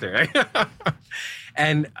horrible actor. Right?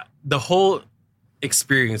 And the whole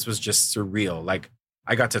experience was just surreal. Like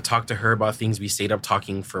I got to talk to her about things. We stayed up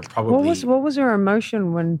talking for probably... What was her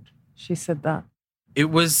emotion when she said that? It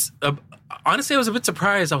was, honestly, I was a bit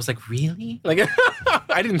surprised. I was like, really? Like,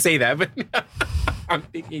 I didn't say that, but I'm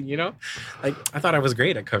thinking, you know, like I thought I was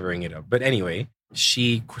great at covering it up. But anyway,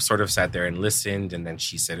 she sort of sat there and listened. And then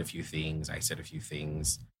she said a few things. I said a few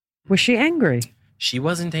things. Was she angry? She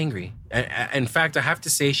wasn't angry. In fact, I have to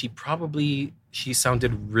say she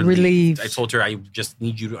sounded relieved. I told her, I just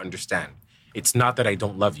need you to understand. It's not that I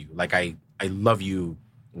don't love you. Like I love you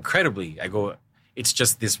incredibly. I go, it's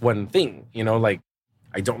just this one thing, you know, like,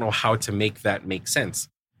 I don't know how to make that make sense.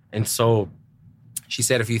 And so she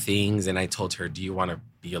said a few things, and I told her, do you want to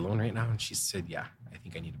be alone right now? And she said, yeah, I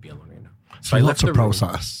think I need to be alone right now. So I left the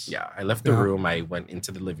process. Yeah, I left the room. I went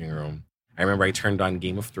into the living room. I remember I turned on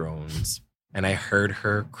Game of Thrones, and I heard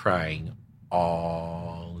her crying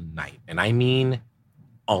all night. And I mean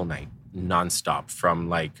all night, nonstop, from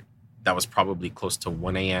like, that was probably close to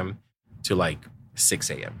 1 a.m. to like 6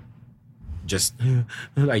 a.m.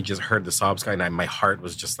 I just heard the sobs and my heart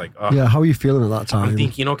was just like, oh. Yeah, how are you feeling at that time? I'm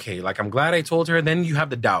thinking, okay, like, I'm glad I told her. Then you have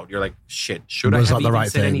the doubt. You're like, shit, should I have even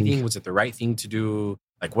said anything? Was it the right thing to do?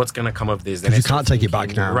 Like, what's going to come of this? Then you can't take it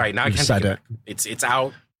back now. Right, now I can't take it back. It's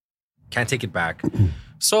out. Can't take it back.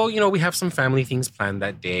 So, you know, we have some family things planned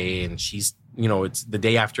that day, and she's, you know, it's the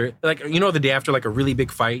day after, like, you know, the day after like a really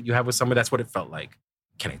big fight you have with someone. That's what it felt like.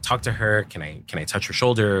 Can I talk to her? Can I touch her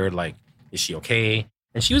shoulder? Like, is she okay?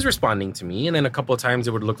 And she was responding to me. And then a couple of times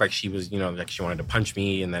it would look like she was, you know, like she wanted to punch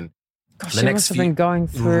me. And then gosh, she must have been going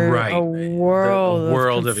through a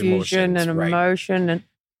world of confusion and emotion. And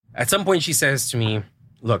at some point she says to me,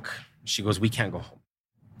 look, she goes, we can't go home.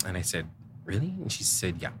 And I said, really? And she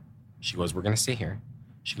said, yeah. She goes, we're going to stay here.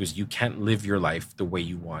 She goes, you can't live your life the way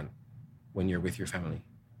you want when you're with your family.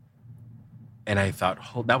 And I thought,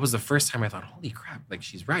 that was the first time I thought, holy crap, like,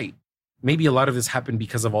 she's right. Maybe a lot of this happened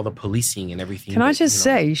because of all the policing and everything. Can I just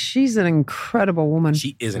say, she's an incredible woman.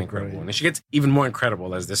 She is an incredible woman. And she gets even more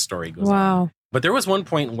incredible as this story goes on. But there was one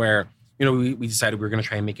point where, you know, we decided we were going to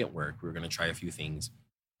try and make it work. We were going to try a few things.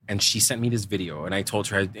 And she sent me this video. And I told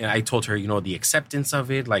her, you know, the acceptance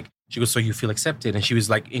of it. Like, she goes, so you feel accepted? And she was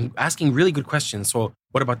like asking really good questions. So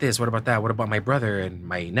what about this? What about that? What about my brother and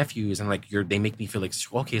my nephews? And like, they make me feel like,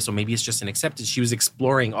 okay, so maybe it's just an acceptance. She was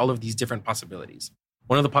exploring all of these different possibilities.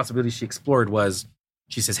 One of the possibilities she explored was,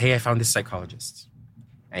 she says, hey, I found this psychologist,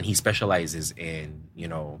 and he specializes in, you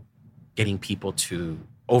know, getting people to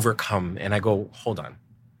overcome. And I go, hold on.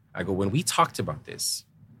 I go, when we talked about this,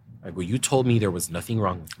 I go, you told me there was nothing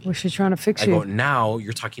wrong with me. Was she trying to fix you? I go, now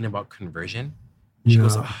you're talking about conversion. She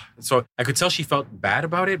goes, so I could tell she felt bad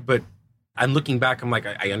about it, but I'm looking back, I'm like,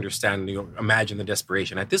 I understand, you know, imagine the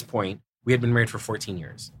desperation. At this point, we had been married for 14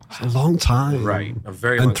 years. That's a long time. Right. A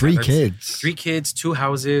very long time. And 3 kids. 3 kids, 2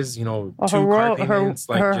 houses, you know, 2 car payments.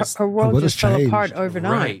 Her world just fell apart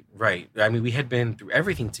overnight. Right. I mean, we had been through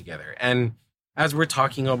everything together. And as we're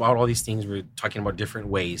talking about all these things, we're talking about different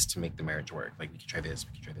ways to make the marriage work. Like, we could try this,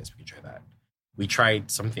 we could try this, we could try that. We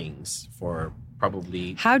tried some things for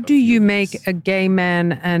probably... How do you make a gay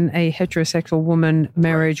man and a heterosexual woman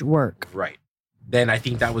marriage work? Right. Then I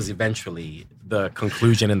think that was eventually the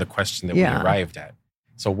conclusion and the question that we arrived at.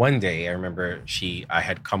 So one day, I remember I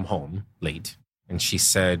had come home late, and she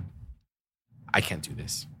said, I can't do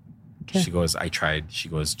this. Okay. She goes, I tried. She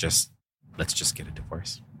goes, let's just get a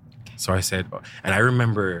divorce. Okay. So I said, and I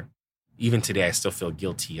remember, even today, I still feel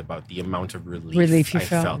guilty about the amount of relief you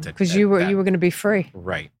felt. Because you were going to be free.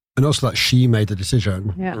 Right. And also that she made the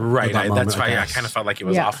decision. Yeah. Right. That's why I kind of felt like it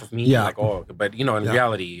was off of me. Yeah. Like, but you know, in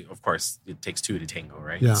reality, of course, it takes 2 to tango,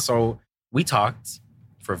 right? Yeah. So we talked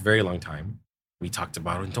for a very long time. We talked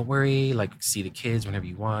about it. Don't worry, like, see the kids whenever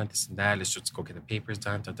you want, this and that. Let's just go get the papers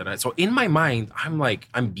done. So in my mind,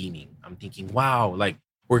 I'm beaming. I'm thinking, wow, like,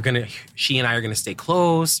 she and I are going to stay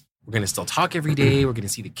close. We're going to still talk every day. We're going to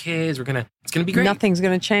see the kids. It's going to be great. Nothing's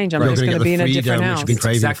going to change. I'm just going to be in a different house. That's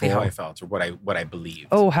exactly how I felt, or what I believed.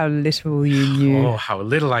 Oh, how little you knew. Oh, how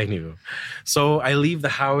little I knew. So I leave the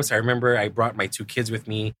house. I remember I brought my 2 kids with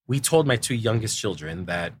me. We told my 2 youngest children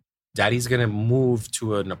that Daddy's going to move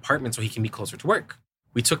to an apartment so he can be closer to work.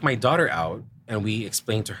 We took my daughter out, and we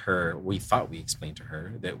explained to her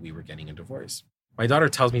that we were getting a divorce. My daughter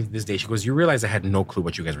tells me this day, she goes, you realize I had no clue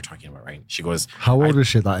what you guys were talking about, right? She goes... How old was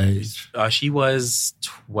she at that age? She was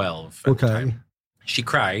 12 at the time. She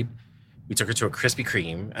cried. We took her to a Krispy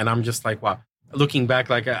Kreme, and I'm just like, wow. Looking back,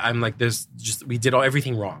 like, I'm like, we did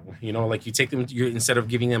everything wrong. You know, like, you take them, instead of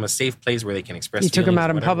giving them a safe place where they can express feelings. You took them out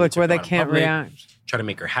in public where they can't react. Try to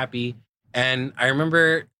make her happy. And I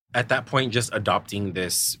remember at that point just adopting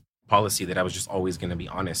this policy that I was just always going to be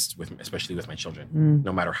honest with, especially with my children,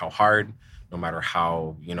 no matter how hard, no matter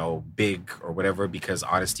how, you know, big or whatever, because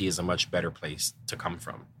honesty is a much better place to come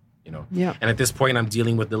from, you know? Yeah. And at this point, I'm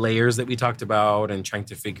dealing with the layers that we talked about and trying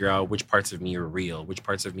to figure out which parts of me are real, which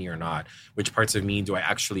parts of me are not, which parts of me do I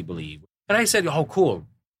actually believe. And I said, oh, cool.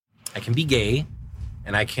 I can be gay,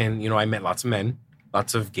 and I can, you know, I met lots of men,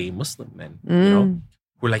 lots of gay Muslim men, you know,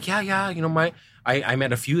 who are like, yeah, you know, I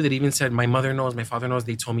met a few that even said, my mother knows, my father knows.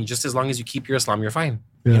 They told me, just as long as you keep your Islam, you're fine.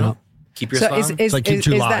 Yeah. You know? Keep your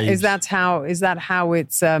Islam. Is that how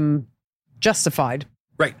it's justified?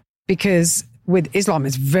 Right. Because with Islam,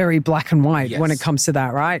 it's very black and white when it Yes. comes to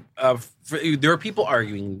that, right? There are people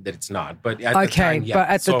arguing that it's not, but at the time, yeah. but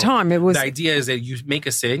at the time, it was... The idea is that you make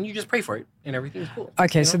a sin, you just pray for it, and everything's cool.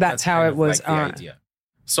 Okay, so that's how kind it of was. like the idea.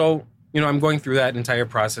 So, I'm going through that entire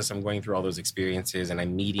process. I'm going through all those experiences, and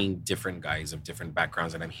I'm meeting different guys of different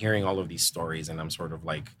backgrounds, and I'm hearing all of these stories, and I'm sort of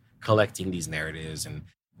like collecting these narratives and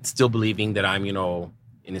still believing that I'm,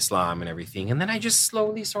 in Islam and everything. And then I just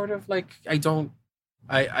slowly sort of like,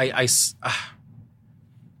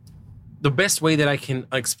 the best way that I can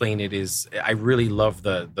explain it is I really love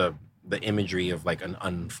the imagery of like an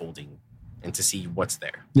unfolding and to see what's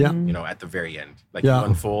there. Yeah. At the very end. Like you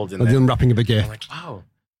unfold and the then unwrapping of a gift. I'm like, wow,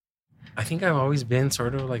 I think I've always been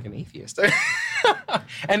sort of like an atheist.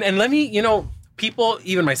 and let me, people,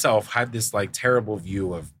 even myself, had this like terrible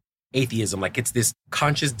view of atheism. Like it's this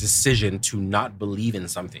conscious decision to not believe in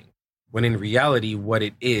something. When in reality, what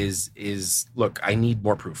it is, look, I need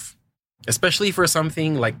more proof. Especially for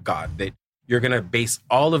something like God, that you're going to base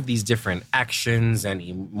all of these different actions and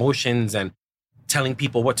emotions and telling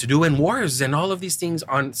people what to do and wars and all of these things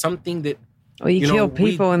on something that, you kill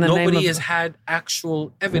people in the name of... Nobody has had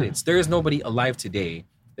actual evidence. There is nobody alive today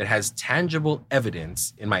that has tangible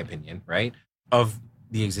evidence, in my opinion, right, of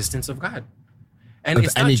the existence of God. And of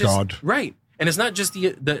it's not any just, God. Right. And it's not just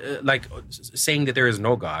the saying that there is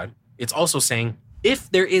no God. It's also saying,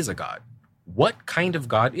 if there is a God, what kind of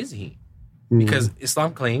God is he? Because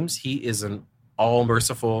Islam claims he is an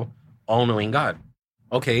all-merciful, all-knowing God.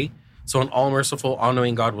 Okay, so an all-merciful,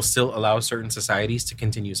 all-knowing God will still allow certain societies to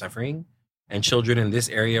continue suffering and children in this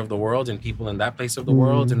area of the world and people in that place of the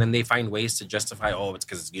world, and then they find ways to justify, it's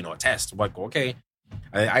because, a test. What? Okay,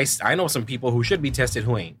 I know some people who should be tested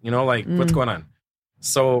who ain't, what's going on?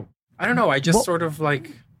 So, I don't know, I just sort of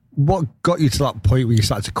like... What got you to that point where you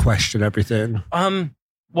started to question everything?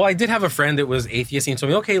 Well, I did have a friend that was atheist, and he told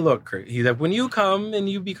me, okay, look, Kurt, he's like, when you come and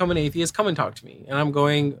you become an atheist, come and talk to me. And I'm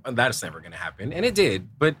going, that's never going to happen. And it did.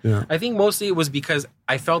 But I think mostly it was because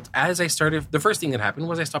I felt as I started, the first thing that happened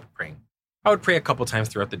was I stopped praying. I would pray a couple times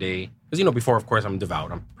throughout the day. Because, before, of course, I'm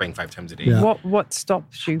devout. I'm praying 5 times a day. Yeah. What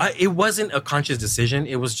stops you? It wasn't a conscious decision.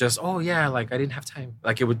 It was just, I didn't have time.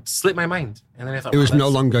 Like, it would slip my mind. And then I thought, it was no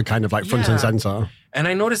longer kind of like front and center. And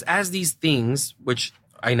I noticed as these things, which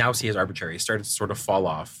I now see as arbitrary, started to sort of fall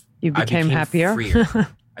off. You became happier? Freer.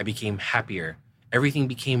 I became happier. Everything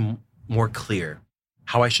became more clear.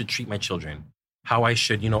 How I should treat my children. How I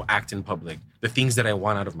should, act in public. The things that I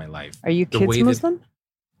want out of my life. Are you kids Muslim?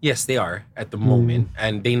 Yes, they are at the moment.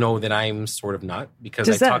 And they know that I'm sort of not because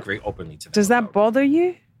I talk very openly to them. Does that bother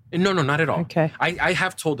you? No, not at all. Okay. I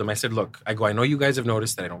have told them, I said, look, I know you guys have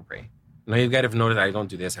noticed that I don't pray. I know you guys have noticed that I don't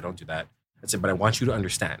do this, I don't do that. I said, but I want you to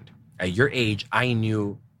understand. At your age, I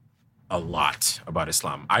knew a lot about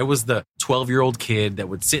Islam. I was the 12-year-old kid that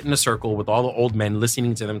would sit in a circle with all the old men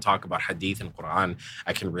listening to them talk about hadith and Quran.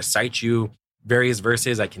 I can recite you various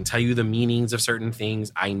verses. I can tell you the meanings of certain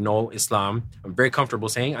things. I know Islam. I'm very comfortable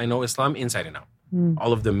saying I know Islam inside and out.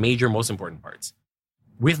 All of the major, most important parts.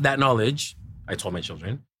 With that knowledge, I told my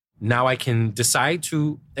children, now I can decide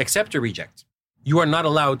to accept or reject. You are not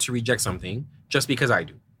allowed to reject something just because I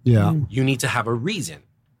do. Yeah. You need to have a reason.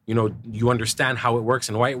 You understand how it works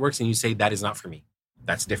and why it works, and you say, that is not for me.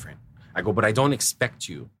 That's different. I go, but I don't expect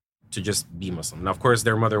you to just be Muslim. Now, of course,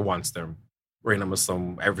 their mother wants them rain a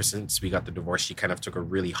Muslim. Ever since we got the divorce, she kind of took a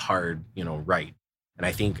really hard, right. And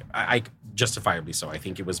I think, I justifiably so. I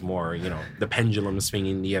think it was more, the pendulum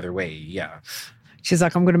swinging the other way. Yeah. She's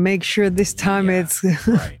like, I'm going to make sure this time it's...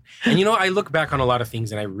 Right. And, I look back on a lot of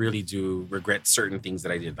things and I really do regret certain things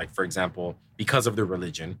that I did. Like, for example, because of the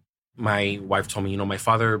religion, my wife told me, my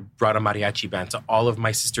father brought a mariachi band to all of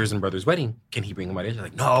my sisters and brothers' wedding. Can he bring a mariachi?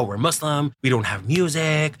 Like, no, we're Muslim. We don't have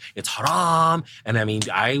music. It's haram. And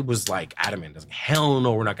I was like adamant. I was like, hell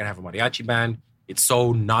no, we're not going to have a mariachi band. It's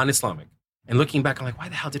so non-Islamic. And looking back, I'm like, why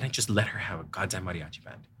the hell didn't I just let her have a goddamn mariachi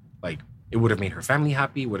band? Like, it would have made her family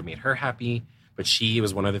happy, would have made her happy. But it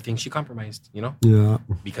was one of the things she compromised, Yeah.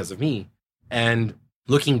 Because of me. And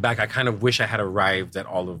looking back, I kind of wish I had arrived at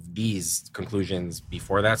all of these conclusions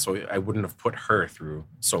before that, so I wouldn't have put her through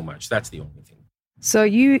so much. That's the only thing. So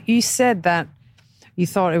you said that you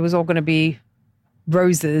thought it was all going to be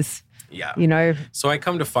roses. Yeah. So I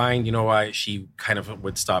come to find, she kind of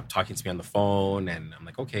would stop talking to me on the phone, and I'm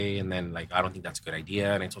like, okay. And then I don't think that's a good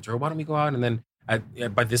idea. And I told her, why don't we go out? And then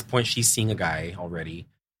by this point, she's seeing a guy already.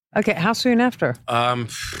 Okay. How soon after?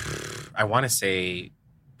 I want to say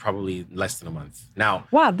probably less than a month. Now,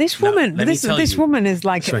 wow, this woman, this woman is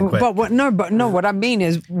like, what I mean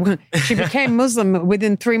is she became Muslim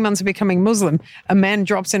within 3 months of becoming Muslim. A man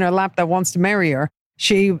drops in her lap that wants to marry her.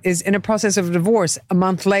 she is in a process of divorce a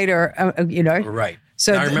month later, Right.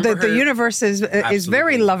 So I remember the universe is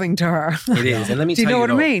very loving to her. It is. And let me Do you tell know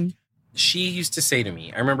you, what though, I mean? she used to say to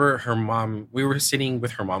me, I remember her mom, we were sitting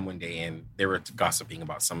with her mom one day and they were gossiping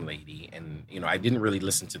about some lady. And, I didn't really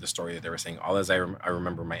listen to the story that they were saying. All as I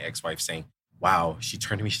remember my ex-wife saying, wow, she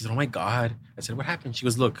turned to me. She said, oh my God. I said, what happened? She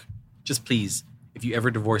goes, look, just please, if you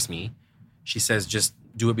ever divorce me, she says, just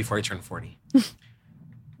do it before I turn 40.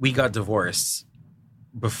 We got divorced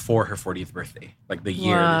before her 40th birthday, like the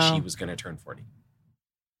year that she was going to turn 40.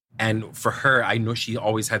 And for her, I know she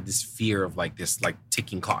always had this fear of like this like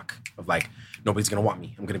ticking clock of like, nobody's going to want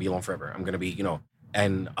me. I'm going to be alone forever. I'm going to be,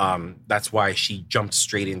 and that's why she jumped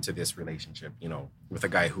straight into this relationship, with a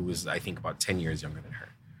guy who was, I think, about 10 years younger than her.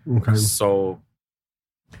 Okay. So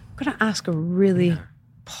I'm going to ask a really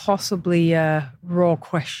possibly raw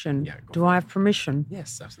question. Yeah, Do I have permission?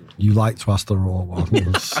 yes, absolutely. You like to ask the raw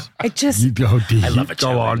ones. It just... You go deep. I love a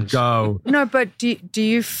Go on, challenge. go. No, but do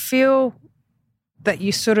you feel that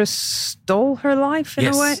you sort of stole her life in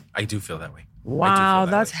a way? Yes, I do feel that way. Wow,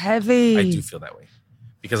 that's heavy. I do feel that way.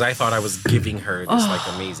 Because I thought I was giving her this like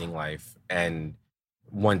amazing life. And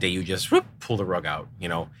one day you just pull the rug out,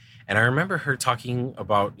 And I remember her talking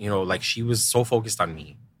about, like she was so focused on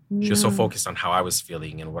me. She was so focused on how I was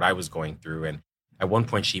feeling and what I was going through. And at one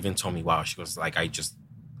point she even told me, wow, she was like, I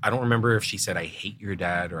don't remember if she said, I hate your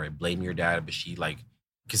dad or I blame your dad, but she like,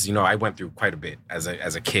 because, I went through quite a bit as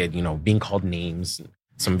a kid, being called names,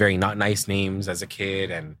 some very not nice names as a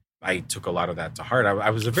kid. And I took a lot of that to heart.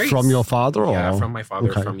 I was a very... From your father? Yeah, or? from my father,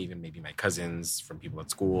 Okay. from even maybe my cousins, from people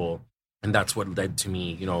at school. And that's what led to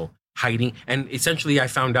me, hiding. And essentially I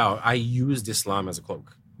found out I used Islam as a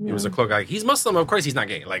cloak. It was a cloak. Like, he's Muslim, of course he's not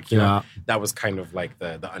gay. Like, that was kind of like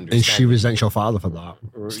the understanding. And she resents your father for that.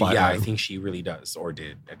 Slightly. Yeah, I think she really does, or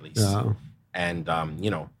did at least. Yeah. And,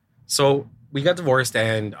 so we got divorced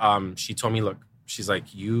and she told me, look, she's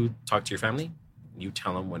like, you talk to your family, you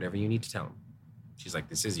tell them whatever you need to tell them. She's like,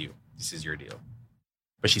 this is you. This is your deal.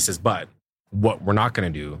 But she says, but what we're not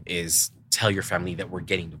going to do is tell your family that we're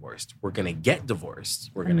getting divorced. We're going to get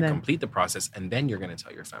divorced. We're going to complete the process. And then you're going to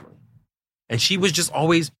tell your family. And she was just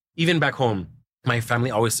always, even back home, my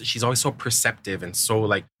family she's always so perceptive and so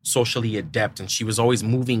like socially adept. And she was always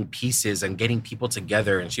moving pieces and getting people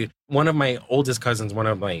together. And one of my oldest cousins, one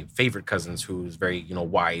of my favorite cousins, who's very,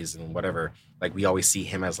 wise and whatever, like we always see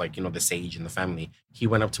him as like, the sage in the family. He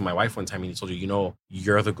went up to my wife one time and he told her,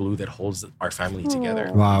 you're the glue that holds our family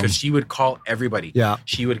together. Wow. Because she would call everybody. Yeah.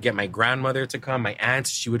 She would get my grandmother to come, my aunt.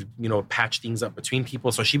 She would, patch things up between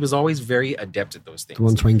people. So she was always very adept at those things. The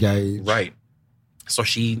one to engage. Right. So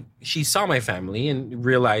she saw my family and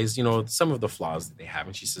realized, some of the flaws that they have.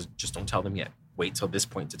 And she says, just don't tell them yet. Wait till this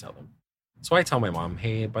point to tell them. So I tell my mom,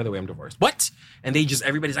 hey, by the way, I'm divorced. What? And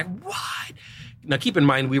everybody's like, what? Now, keep in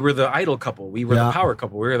mind, we were the idol couple. We were the power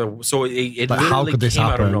couple. So it Like, how literally could this came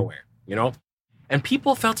out of happen? nowhere, And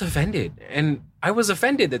people felt offended. And I was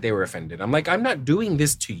offended that they were offended. I'm like, I'm not doing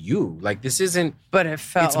this to you. Like, this isn't... But it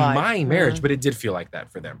felt it's like... my marriage, but it did feel like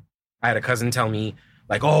that for them. I had a cousin tell me,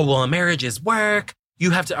 like, oh, well, a marriage is work. You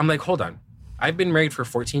have to... I'm like, hold on. I've been married for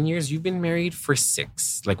 14 years. You've been married for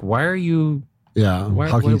 6. Like, why are you... Yeah,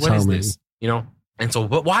 how can you what tell is me? this? And so,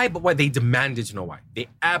 but why? But why? They demanded to know why. They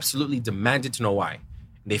absolutely demanded to know why.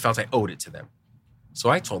 They felt I owed it to them. So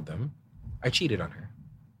I told them I cheated on her.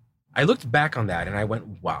 I looked back on that and I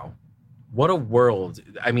went, wow, what a world.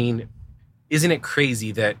 I mean, isn't it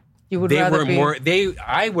crazy that I would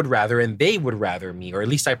rather, and they would rather me, or at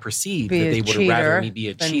least I perceived that they would rather me be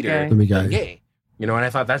a cheater than gay. And I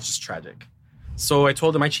thought that's just tragic. So I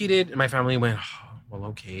told them I cheated and my family went, oh, well,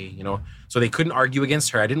 okay, So they couldn't argue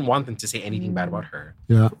against her. I didn't want them to say anything bad about her.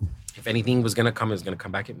 Yeah. If anything was going to come, it was going to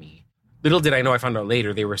come back at me. Little did I know, I found out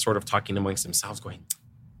later, they were sort of talking amongst themselves going,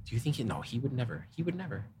 do you think no, he would never. He would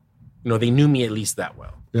never. They knew me at least that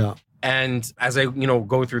well. Yeah. And as I,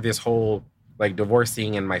 go through this whole like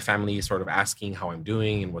divorcing and my family sort of asking how I'm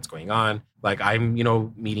doing and what's going on, like I'm,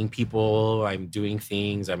 meeting people, I'm doing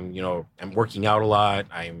things, I'm working out a lot,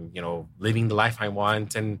 I'm, living the life I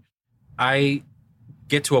want. And I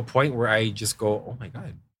get to a point where I just go, oh my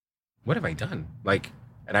God, what have I done? Like,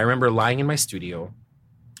 and I remember lying in my studio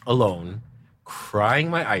alone, crying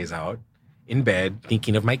my eyes out in bed,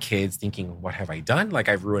 thinking of my kids, thinking, what have I done? Like,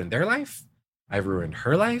 I've ruined their life. I've ruined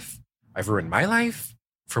her life. I've ruined my life.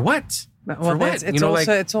 For what? For what?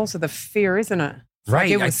 It's also the fear, isn't it? Right.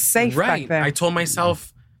 Like it was safe back then. I told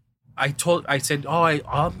myself, I said, all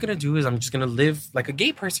I'm going to do is I'm just going to live like a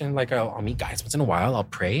gay person. Like I'll meet guys once in a while. I'll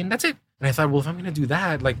pray and that's it. And I thought, well, if I'm going to do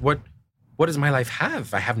that, like what does my life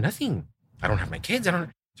have? I have nothing. I don't have my kids.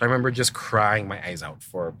 So So I remember just crying my eyes out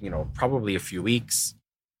for, probably a few weeks.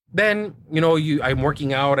 Then, I'm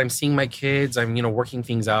working out, I'm seeing my kids, I'm, working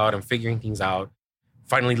things out, I'm figuring things out,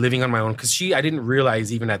 finally living on my own. Because I didn't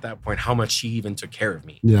realize even at that point how much she even took care of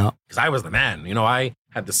me. Yeah. Because I was the man, I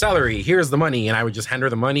had the salary, here's the money. And I would just hand her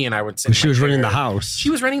the money and I would sit. She was running the house. She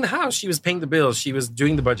was running the house. She was paying the bills. She was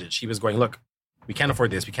doing the budget. She was going, look, we can't afford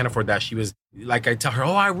this. We can't afford that. She was like, I tell her,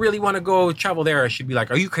 I really want to go travel there. She'd be like,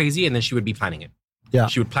 are you crazy? And then she would be planning it. Yeah.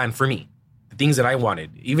 She would plan for me the things that I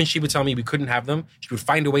wanted. Even she would tell me we couldn't have them. She would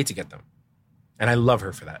find a way to get them. And I love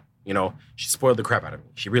her for that. She spoiled the crap out of me.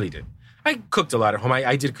 She really did. I cooked a lot at home.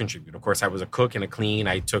 I did contribute. Of course, I was a cook and a clean.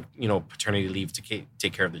 I took, paternity leave to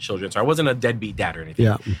take care of the children. So I wasn't a deadbeat dad or anything.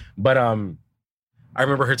 Yeah. But I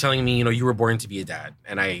remember her telling me, you were born to be a dad.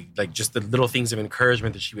 And I, just the little things of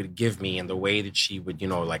encouragement that she would give me and the way that she would, She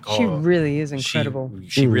really is incredible.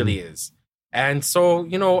 She really is. And so,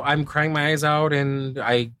 I'm crying my eyes out and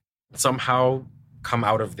I somehow come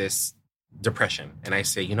out of this depression. And I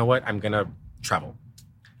say, you know what? I'm going to travel.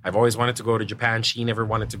 I've always wanted to go to Japan. She never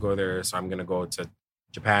wanted to go there. So I'm going to go to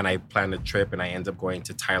Japan. I planned a trip and I end up going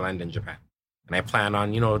to Thailand and Japan. And I plan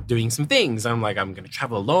on, doing some things. I'm like, I'm going to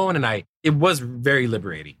travel alone. And it was very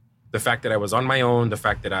liberating. The fact that I was on my own, the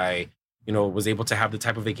fact that I, was able to have the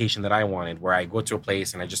type of vacation that I wanted, where I go to a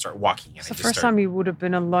place and I just start walking. It's the first time you would have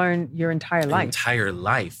been alone your entire life. Entire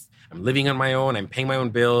life. I'm living on my own. I'm paying my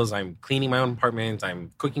own bills. I'm cleaning my own apartment.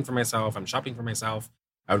 I'm cooking for myself. I'm shopping for myself.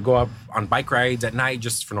 I would go up on bike rides at night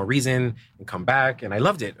just for no reason and come back. And I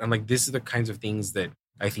loved it. I'm like, this is the kinds of things that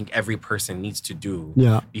I think every person needs to do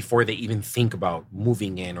before they even think about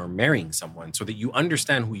moving in or marrying someone, so that you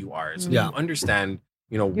understand who you are. So that you understand,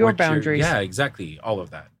 your boundaries. Yeah, exactly. All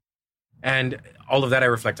of that. And all of that I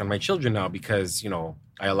reflect on my children now because,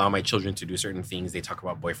 I allow my children to do certain things. They talk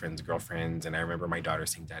about boyfriends, girlfriends. And I remember my daughter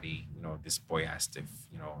saying, Daddy, this boy asked if,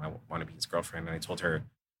 I want to be his girlfriend. And I told her,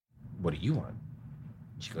 what do you want?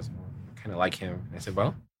 She goes, well, I kind of like him. And I said,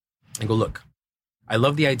 well, I go, look, I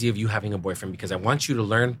love the idea of you having a boyfriend because I want you to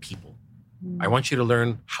learn people. I want you to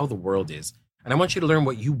learn how the world is. And I want you to learn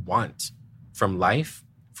what you want from life,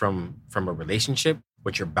 from a relationship,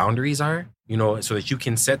 what your boundaries are, so that you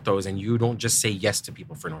can set those and you don't just say yes to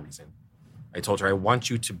people for no reason. I told her, I want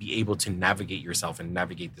you to be able to navigate yourself and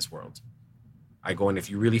navigate this world. I go, and if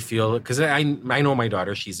you really feel, because I know my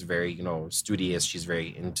daughter, she's very, studious. She's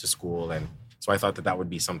very into school. And so I thought that would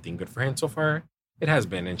be something good for her. And so far, it has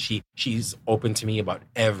been. And she's open to me about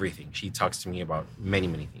everything. She talks to me about many,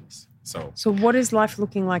 many things. So what is life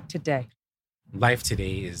looking like today? Life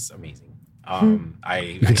today is amazing. You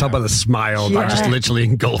can tell by the smile that just literally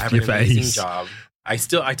engulfed your face. I have an amazing job.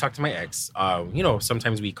 I talk to my ex.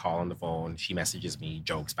 Sometimes we call on the phone. She messages me,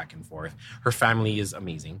 jokes back and forth. Her family is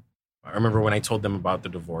amazing. I remember when I told them about the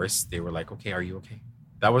divorce, they were like, okay, are you okay?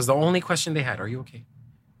 That was the only question they had. Are you okay?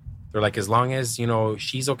 They're like, as long as,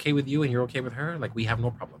 she's okay with you and you're okay with her, like, we have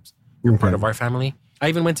no problems. You're part of our family. I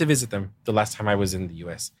even went to visit them the last time I was in the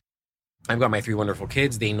U.S. I've got my 3 wonderful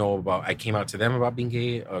kids. They know I came out to them about being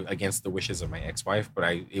gay against the wishes of my ex-wife, but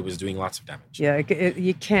it was doing lots of damage. Yeah,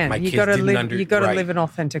 you can't. You got to live an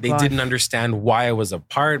authentic life. They didn't understand why I was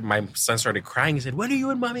apart. My son started crying. He said, when are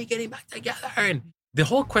you and mommy getting back together? And the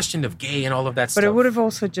whole question of gay and all of that stuff. But it would have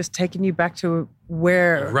also just taken you back to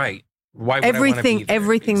where... Right. Why would everything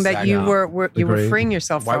exactly. that you were freeing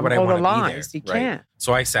yourself from, all the lies. You can't.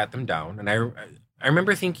 So I sat them down and I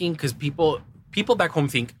remember thinking, because people back home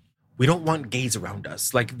think, we don't want gays around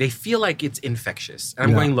us. Like, they feel like it's infectious. And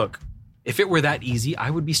I'm going, look, if it were that easy, I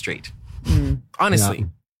would be straight. Honestly. Yeah.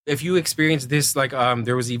 If you experience this, like,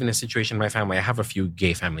 there was even a situation in my family. I have a few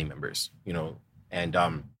gay family members,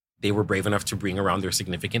 and they were brave enough to bring around their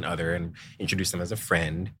significant other and introduce them as a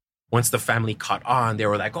friend. Once the family caught on, they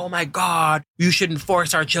were like, oh my God, you shouldn't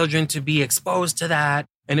force our children to be exposed to that.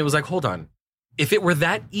 And it was like, hold on. If it were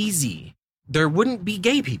that easy, there wouldn't be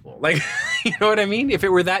gay people. Like, you know what I mean? If it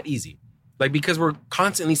were that easy. Like, because we're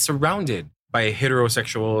constantly surrounded by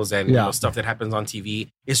heterosexuals and stuff that happens on TV.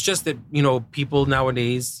 It's just that, people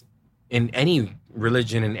nowadays in any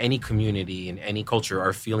religion, in any community, in any culture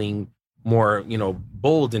are feeling more,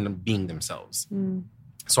 bold in being themselves.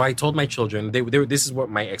 So I told my children, this is what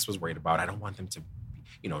my ex was worried about. I don't want them to,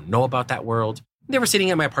 know about that world. They were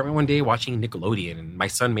sitting at my apartment one day watching Nickelodeon, and my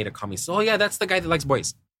son made a comment. He said, oh yeah, that's the guy that likes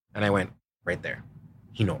boys. And I went, right there.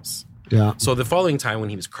 He knows. Yeah. So the following time when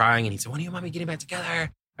he was crying and he said, when are you and mommy getting back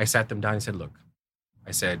together? I sat them down and said, look,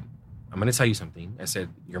 I said, I'm going to tell you something. I said,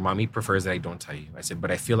 your mommy prefers that I don't tell you. I said, but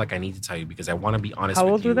I feel like I need to tell you because I want to be honest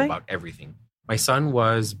with you about everything. My son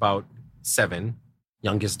was about 7.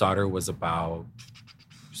 Youngest daughter was about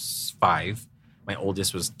 5. My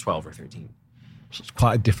oldest was 12 or 13. So it's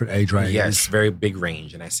quite a different age range. Yes, very big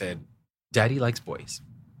range. And I said, Daddy likes boys.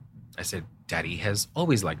 I said, Daddy has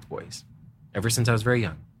always liked boys ever since I was very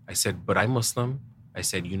young. I said, but I'm Muslim. I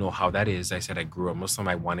said, you know how that is. I said, I grew up Muslim.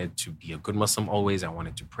 I wanted to be a good Muslim always. I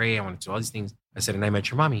wanted to pray. I wanted to do all these things. I said, and I met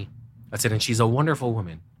your mommy. I said, and she's a wonderful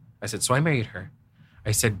woman. I said, so I married her.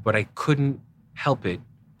 I said, but I couldn't help it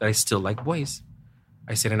that I still like boys.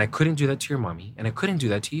 I said, and I couldn't do that to your mommy, and I couldn't do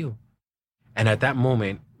that to you. And at that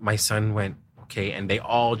moment, my son went, okay, and they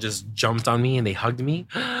all just jumped on me and they hugged me.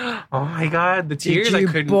 Oh my God, the tears. Did you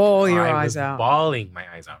I couldn't bawl your I eyes was out? bawling my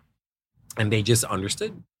eyes out. And they just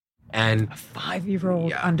understood. And A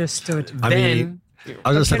 5-year-old understood. I mean,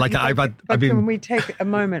 I was just like, Can we take a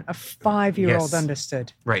moment? A 5-year-old Yes.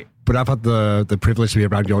 understood. right. but I've had the privilege to be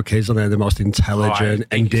around your kids, and they're the most intelligent,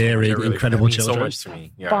 Thank you so much. endearing, It really- incredible that means children. so much to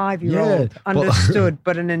me. Yeah. 5-year-old Yeah, but- understood,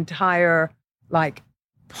 but an entire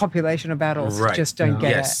population of adults Right. just don't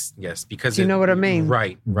get it. Yes. Because Do you know what I mean?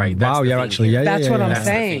 Right. Wow, That's the yeah, thing actually, here. yeah, That's what I'm That's the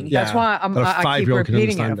saying. thing. That's Yeah. why That a I keep 5-year-old can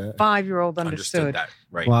repeating it. understand A it. 5-year-old Understood understood. that.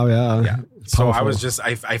 Right. Wow, yeah. Yeah. So I Powerful. was just,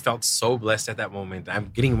 I felt so blessed at that moment. I'm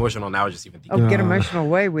getting emotional now just even thinking. Oh, get Yeah. emotional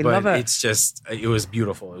way. We But love it. it's just, it was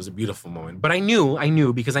beautiful. It was a beautiful moment. But I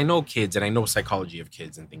knew because I know kids and I know psychology of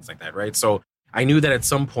kids and things like that, right? So I knew that at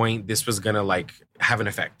some point this was going to like have an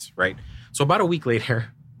effect, right? So about a week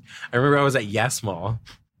later, I remember I was at Yes Mall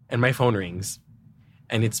and my phone rings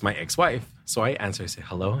and it's my ex-wife. So I answer, I say,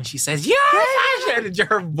 hello. And she says, yes! And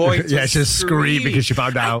her voice Yeah, was she screamed because she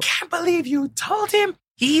found out. I can't believe you told him.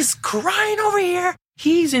 He's crying over here.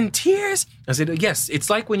 He's in tears. I said, yes. It's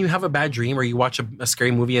like when you have a bad dream or you watch a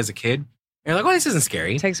scary movie as a kid. And you're like, oh, this isn't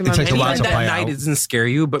scary. Takes a It moment. takes a And while even to that play night, out. it doesn't scare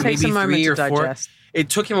you, but Takes maybe a moment 3 or to 4. digest. It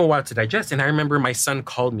took him a while to digest. And I remember my son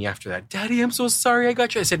called me after that. Daddy, I'm so sorry I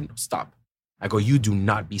got you. I said, no, stop. I go, you do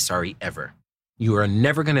not be sorry ever. You are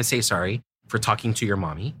never going to say sorry for talking to your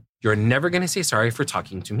mommy. You're never going to say sorry for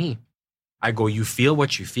talking to me. I go, you feel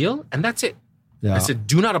what you feel, and that's it. Yeah. I said,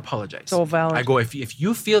 do not apologize. It's all valid. I go, if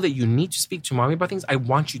you feel that you need to speak to mommy about things, I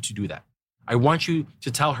want you to do that. I want you to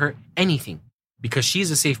tell her anything because she's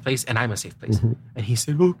a safe place and I'm a safe place. Mhm. And he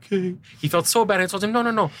said, okay. He felt so bad. I told him,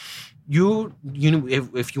 no. You know,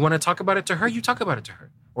 if you want to talk about it to her, you talk about it to her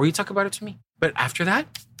or you talk about it to me. But after that,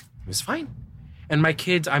 it was fine. And my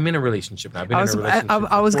kids, I'm in a relationship now. I've been I in was, a relationship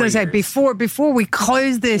I was for going to 4 say years. before we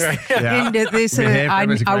close this, Yeah. into this, We're here for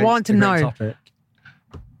it. It's a I great- want to a great know, topic.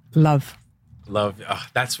 love. Love.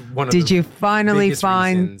 That's one of Did the you finally biggest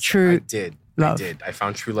find reasons. true I did. love? I did. I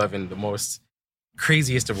found true love in the most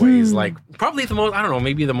craziest of ways. Like probably the most, I don't know,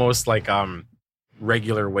 maybe the most like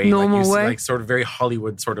regular way. Normal like, way? Like sort of very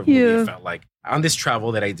Hollywood sort of Yeah. movie it felt like. On this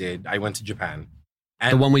travel that I did, I went to Japan.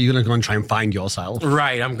 The one where you're going to go and try and find yourself.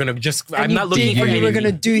 Right. I'm going to just, And I'm you not looking did, for or you were anything.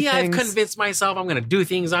 gonna do Yeah, things. I've convinced myself I'm going to do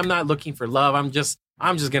things. I'm not looking for love. I'm just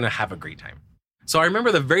going to have a great time. So I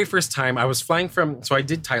remember the very first time I was flying from, so I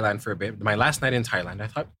did Thailand for a bit. My last night in Thailand, I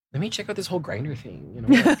thought, let me check out this whole Grindr thing, you know,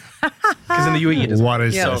 because in the UAE it doesn't. What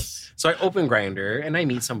is Yeah. this? So I open Grindr and I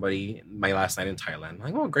meet somebody my last night in Thailand.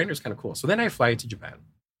 I'm like, oh, Grindr's kind of cool. So then I fly to Japan.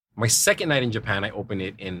 My second night in Japan, I open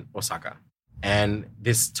it in Osaka. And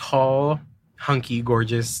this tall, hunky,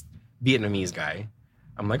 gorgeous Vietnamese guy,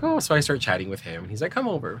 I'm like, oh, so I start chatting with him. And he's like, come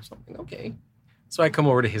over. So I'm like, okay. So I come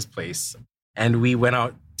over to his place and we went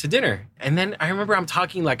out to dinner. And then I remember I'm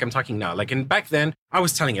talking like I'm talking now. Like, and back then I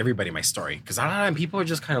was telling everybody my story because a lot of time people would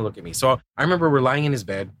just kind of look at me. So I remember we're lying in his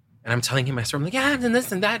bed and I'm telling him my story. I'm like, yeah, and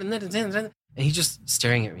this and that and that and that. And he's just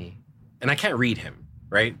staring at me. And I can't read him,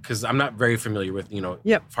 right? Because I'm not very familiar with,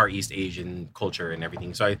 Yep. Far East Asian culture and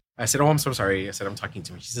everything. So I said, oh, I'm so sorry. I said, I'm talking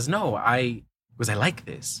to him. She says, no, I like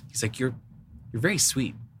this. He's like, you're very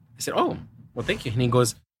sweet. I said, oh, well, thank you. And he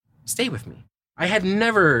goes, stay with me. I had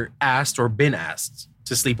never asked or been asked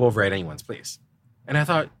to sleep over at anyone's place. And I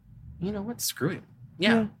thought, you know what? Screw it.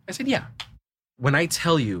 Yeah. I said, yeah. When I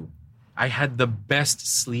tell you, I had the best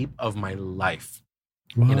sleep of my life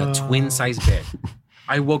in a twin-size bed.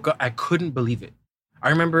 I woke up, I couldn't believe it. I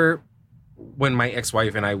remember when my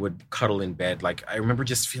ex-wife and I would cuddle in bed, like I remember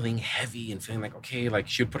just feeling heavy and feeling like, okay, like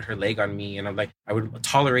she would put her leg on me and I'm like, I would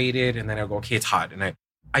tolerate it. And then I'd go, okay, it's hot. And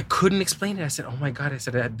I couldn't explain it. I said, oh my God, I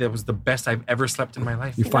said, that was the best I've ever slept in my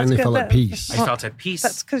life. You finally good. felt at peace. I felt at peace.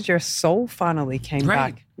 That's because your soul finally came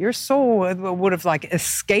Right. back. Your soul would have like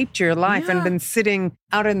escaped your life and Yeah. been sitting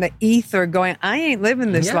out in the ether going, I ain't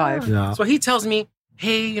living this Yeah. life. Yeah. So he tells me,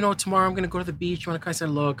 hey, tomorrow I'm going to go to the beach. You want to come? I said,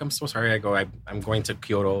 look, I'm so sorry. I go, I'm going to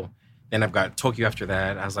Kyoto. Then I've got Tokyo after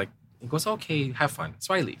that. I was like, he goes, okay, have fun.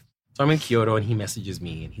 So I leave. So I'm in Kyoto and he messages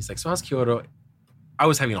me and he's like, so how's Kyoto? I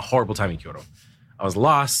was having a horrible time in Kyoto. I was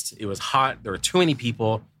lost. It was hot. There were too many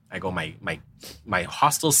people. I go, my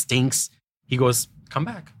hostel stinks. He goes, come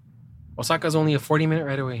back. Osaka's only a 40-minute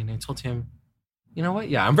ride away. And I told him, you know what?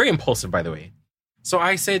 Yeah, I'm very impulsive, by the way. So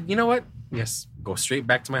I said, you know what? Yes, go straight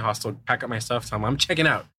back to my hostel, pack up my stuff, tell him I'm checking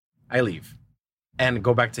out. I leave and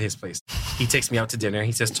go back to his place. He takes me out to dinner.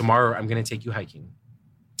 He says, tomorrow I'm going to take you hiking.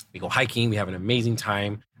 We go hiking. We have an amazing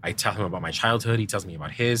time. I tell him about my childhood. He tells me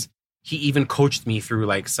about his. He even coached me through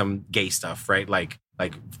like some gay stuff, right? Like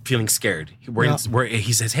feeling scared. Where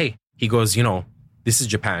he says, hey, he goes, you know, this is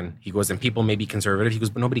Japan. He goes, and people may be conservative. He goes,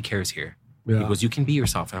 but nobody cares here. Yeah. He goes, you can be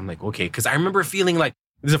yourself. And I'm like, okay. Because I remember feeling like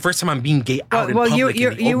this is the first time I'm being gay out in public.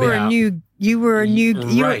 You were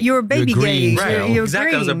a baby gay. Right. You're exactly.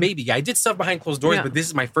 green. I was a baby gay. I did stuff behind closed doors, but this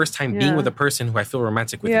is my first time being with a person who I feel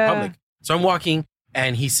romantic with in public. So I'm walking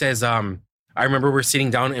and he says, I remember we're sitting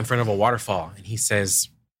down in front of a waterfall and he says,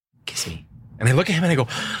 kiss me. And I look at him and I go,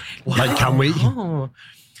 wow. Like, can we? I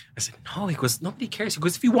said, no. He goes, nobody cares. He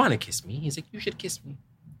goes, if you want to kiss me. He's like, you should kiss me.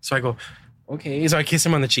 So I go, okay. So I kiss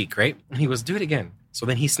him on the cheek, right? And he goes, do it again. So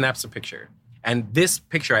then he snaps a picture. And this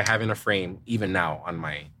picture I have in a frame even now on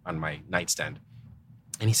my nightstand.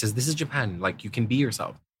 And he says, this is Japan. Like, you can be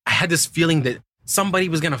yourself. I had this feeling that somebody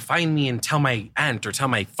was going to find me and tell my aunt or tell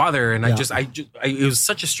my father. And it was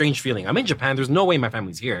such a strange feeling. I'm in Japan. There's no way my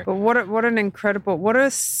family's here. But what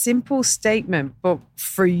a simple statement. But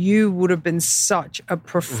for you would have been such a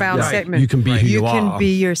profound statement. You can be who you are. You can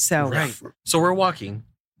be yourself. Right. So we're walking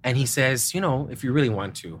and he says, you know, if you really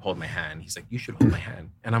want to hold my hand, he's like, you should hold my hand.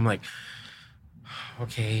 And I'm like,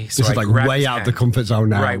 okay. So this is like way out of the comfort zone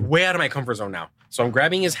now. Right. Way out of my comfort zone now. So I'm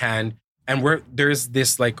grabbing his hand. And there's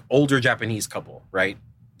this like older Japanese couple, right?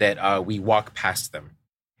 That we walk past them.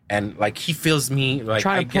 And like he feels me, like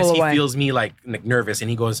I guess he feels me like nervous. And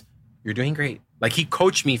he goes, you're doing great. Like he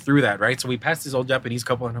coached me through that, right? So we passed this old Japanese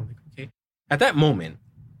couple and I'm like, okay. At that moment,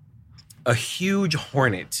 a huge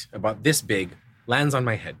hornet about this big lands on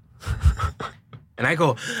my head. And I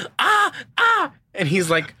go, ah. And he's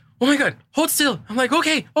like, oh my God, hold still. I'm like,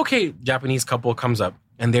 okay. Japanese couple comes up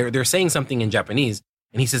and they're saying something in Japanese.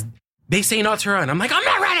 And he says, they say not to run. I'm like, I'm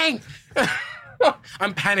not running.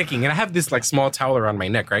 I'm panicking. And I have this like small towel around my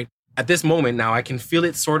neck, right? At this moment now, I can feel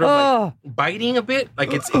it sort of like biting a bit. Like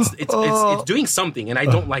it's doing something and I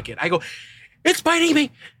don't like it. I go, it's biting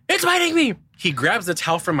me. It's biting me. He grabs the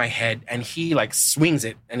towel from my head and he like swings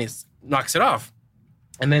it and knocks it off.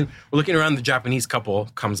 And then we're looking around, the Japanese couple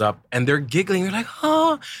comes up and they're giggling. They're like,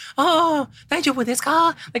 oh, daijoubu desu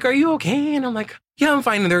ka? Like, are you okay? And I'm like, yeah, I'm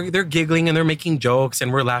fine. And they're giggling and they're making jokes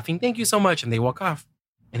and we're laughing. Thank you so much. And they walk off.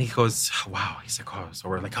 And he goes, wow. He's like, oh, so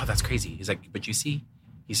we're like, oh, that's crazy. He's like, but you see,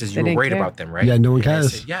 he says, you were worried about them, right? Yeah, no one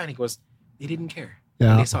cares. Said, yeah. And he goes, they didn't care.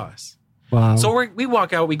 Yeah. And they saw us. Wow. So we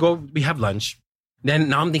walk out, we have lunch. Then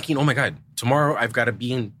now I'm thinking, oh my God, tomorrow I've got to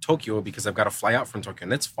be in Tokyo because I've got to fly out from Tokyo.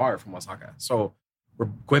 And that's far from Osaka. So we're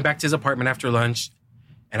going back to his apartment after lunch,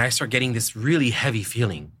 and I start getting this really heavy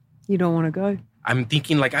feeling. You don't want to go. I'm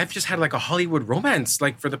thinking like I've just had like a Hollywood romance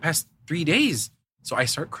like for the past 3 days. So I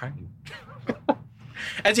start crying.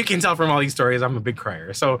 As you can tell from all these stories, I'm a big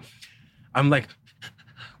crier. So I'm like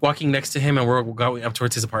walking next to him and we're going up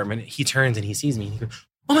towards his apartment. He turns and he sees me and he goes,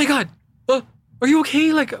 oh my God, are you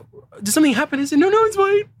okay? Like, did something happen? I said, no, it's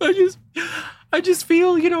fine. I just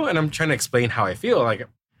feel, and I'm trying to explain how I feel. Like,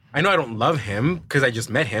 I know I don't love him because I just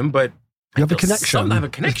met him, but you have a connection. I have a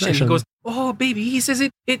connection. He goes, oh, baby. He says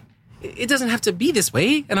it doesn't have to be this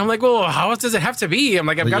way. And I'm like, well, how else does it have to be? I'm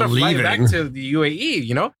like, I've got to fly back to the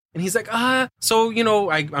UAE, And he's like, so,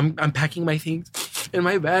 I'm packing my things in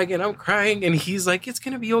my bag and I'm crying. And he's like, it's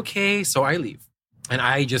going to be okay. So I leave. And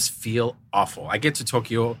I just feel awful. I get to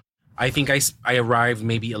Tokyo. I think I arrived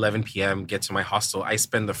maybe 11 p.m., get to my hostel. I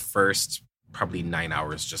spend the first probably 9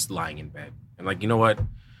 hours just lying in bed. And like, you know what?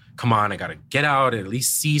 Come on, I got to get out and at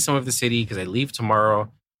least see some of the city because I leave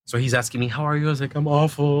tomorrow. So he's asking me, how are you? I was like, I'm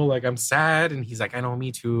awful. Like, I'm sad. And he's like, I know,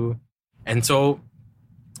 me too. And so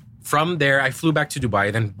from there, I flew back to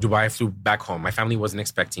Dubai. Then Dubai, I flew back home. My family wasn't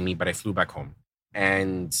expecting me, but I flew back home.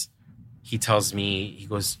 And he tells me, he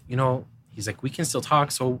goes, he's like, we can still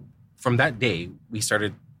talk. So from that day, we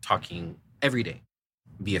started talking every day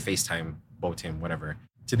via FaceTime, Botim, whatever.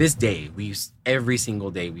 To this day, every single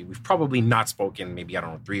day, we've probably not spoken maybe,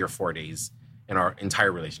 3 or 4 days in our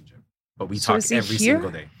entire relationship. But we talk every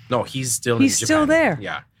single day. No, he's still in Japan. He's still there?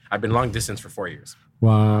 Yeah. I've been long distance for 4 years.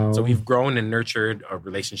 Wow. So we've grown and nurtured a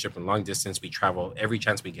relationship in long distance. We travel every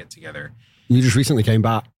chance we get together. You just recently came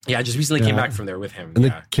back. Yeah, I just recently came back from there with him. And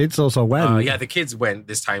the kids also went. The kids went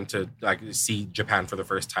this time to see Japan for the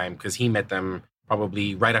first time because he met them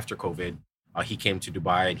probably right after COVID. He came to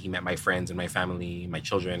Dubai and he met my friends and my family, my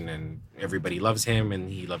children, and everybody loves him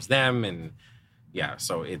and he loves them. And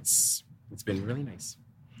so it's been really nice.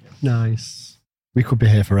 Yeah. Nice. We could be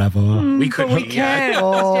here forever. We could. But we can't.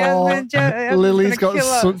 Oh, Jasmine's Lily's got gonna kill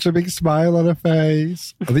us. such a big smile on her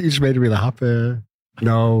face. I think you just made her really happy.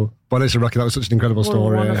 No, Vanessa Rocky, that was such an incredible What a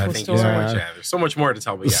story. wonderful Thank you so much. Yeah, there's so much more to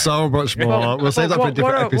tell. But yeah. So much more. We'll save that for a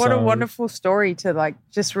different episode. What a wonderful story to like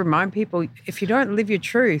just remind people: if you don't live your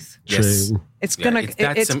truth, Yes. True. it's Yeah, gonna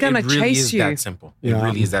that it's simple. gonna It really chase is you. that simple. It Yeah.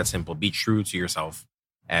 really is that simple. Be true to yourself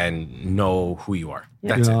and know who you are.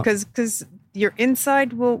 That's Yeah. it. Because your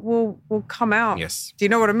inside will come out. Yes. Do you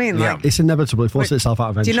know what I mean? Yeah. Like, It's inevitable. It forces itself out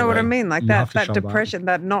do eventually. you know what I mean? Like You that have to show depression,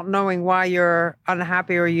 that not knowing why you're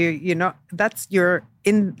unhappy or you know that's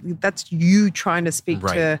you trying to speak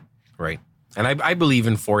Right. to. Right. And I believe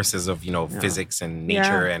in forces of, physics and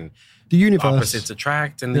nature and The universe. opposites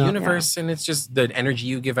attract and the Yeah. universe. And it's just the energy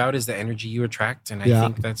you give out is the energy you attract. And I Yeah.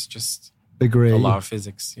 think that's just Agree. the law of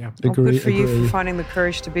physics. Yeah. Well, Agree. good for you agree. for finding the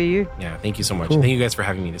courage to be you. Yeah. Thank you so much. Cool. Thank you guys for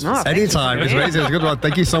having me. This No, was thank you. Anytime. It's amazing. It's a good one.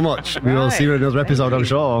 Thank you so much. We will see you in another episode, I'm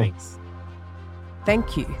sure. Thanks.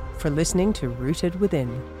 Thank you for listening to Rooted Within.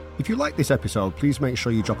 If you like this episode, please make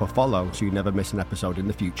sure you drop a follow so you never miss an episode in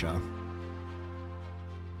the future.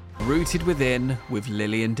 Rooted Within with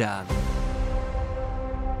Lily and Dan.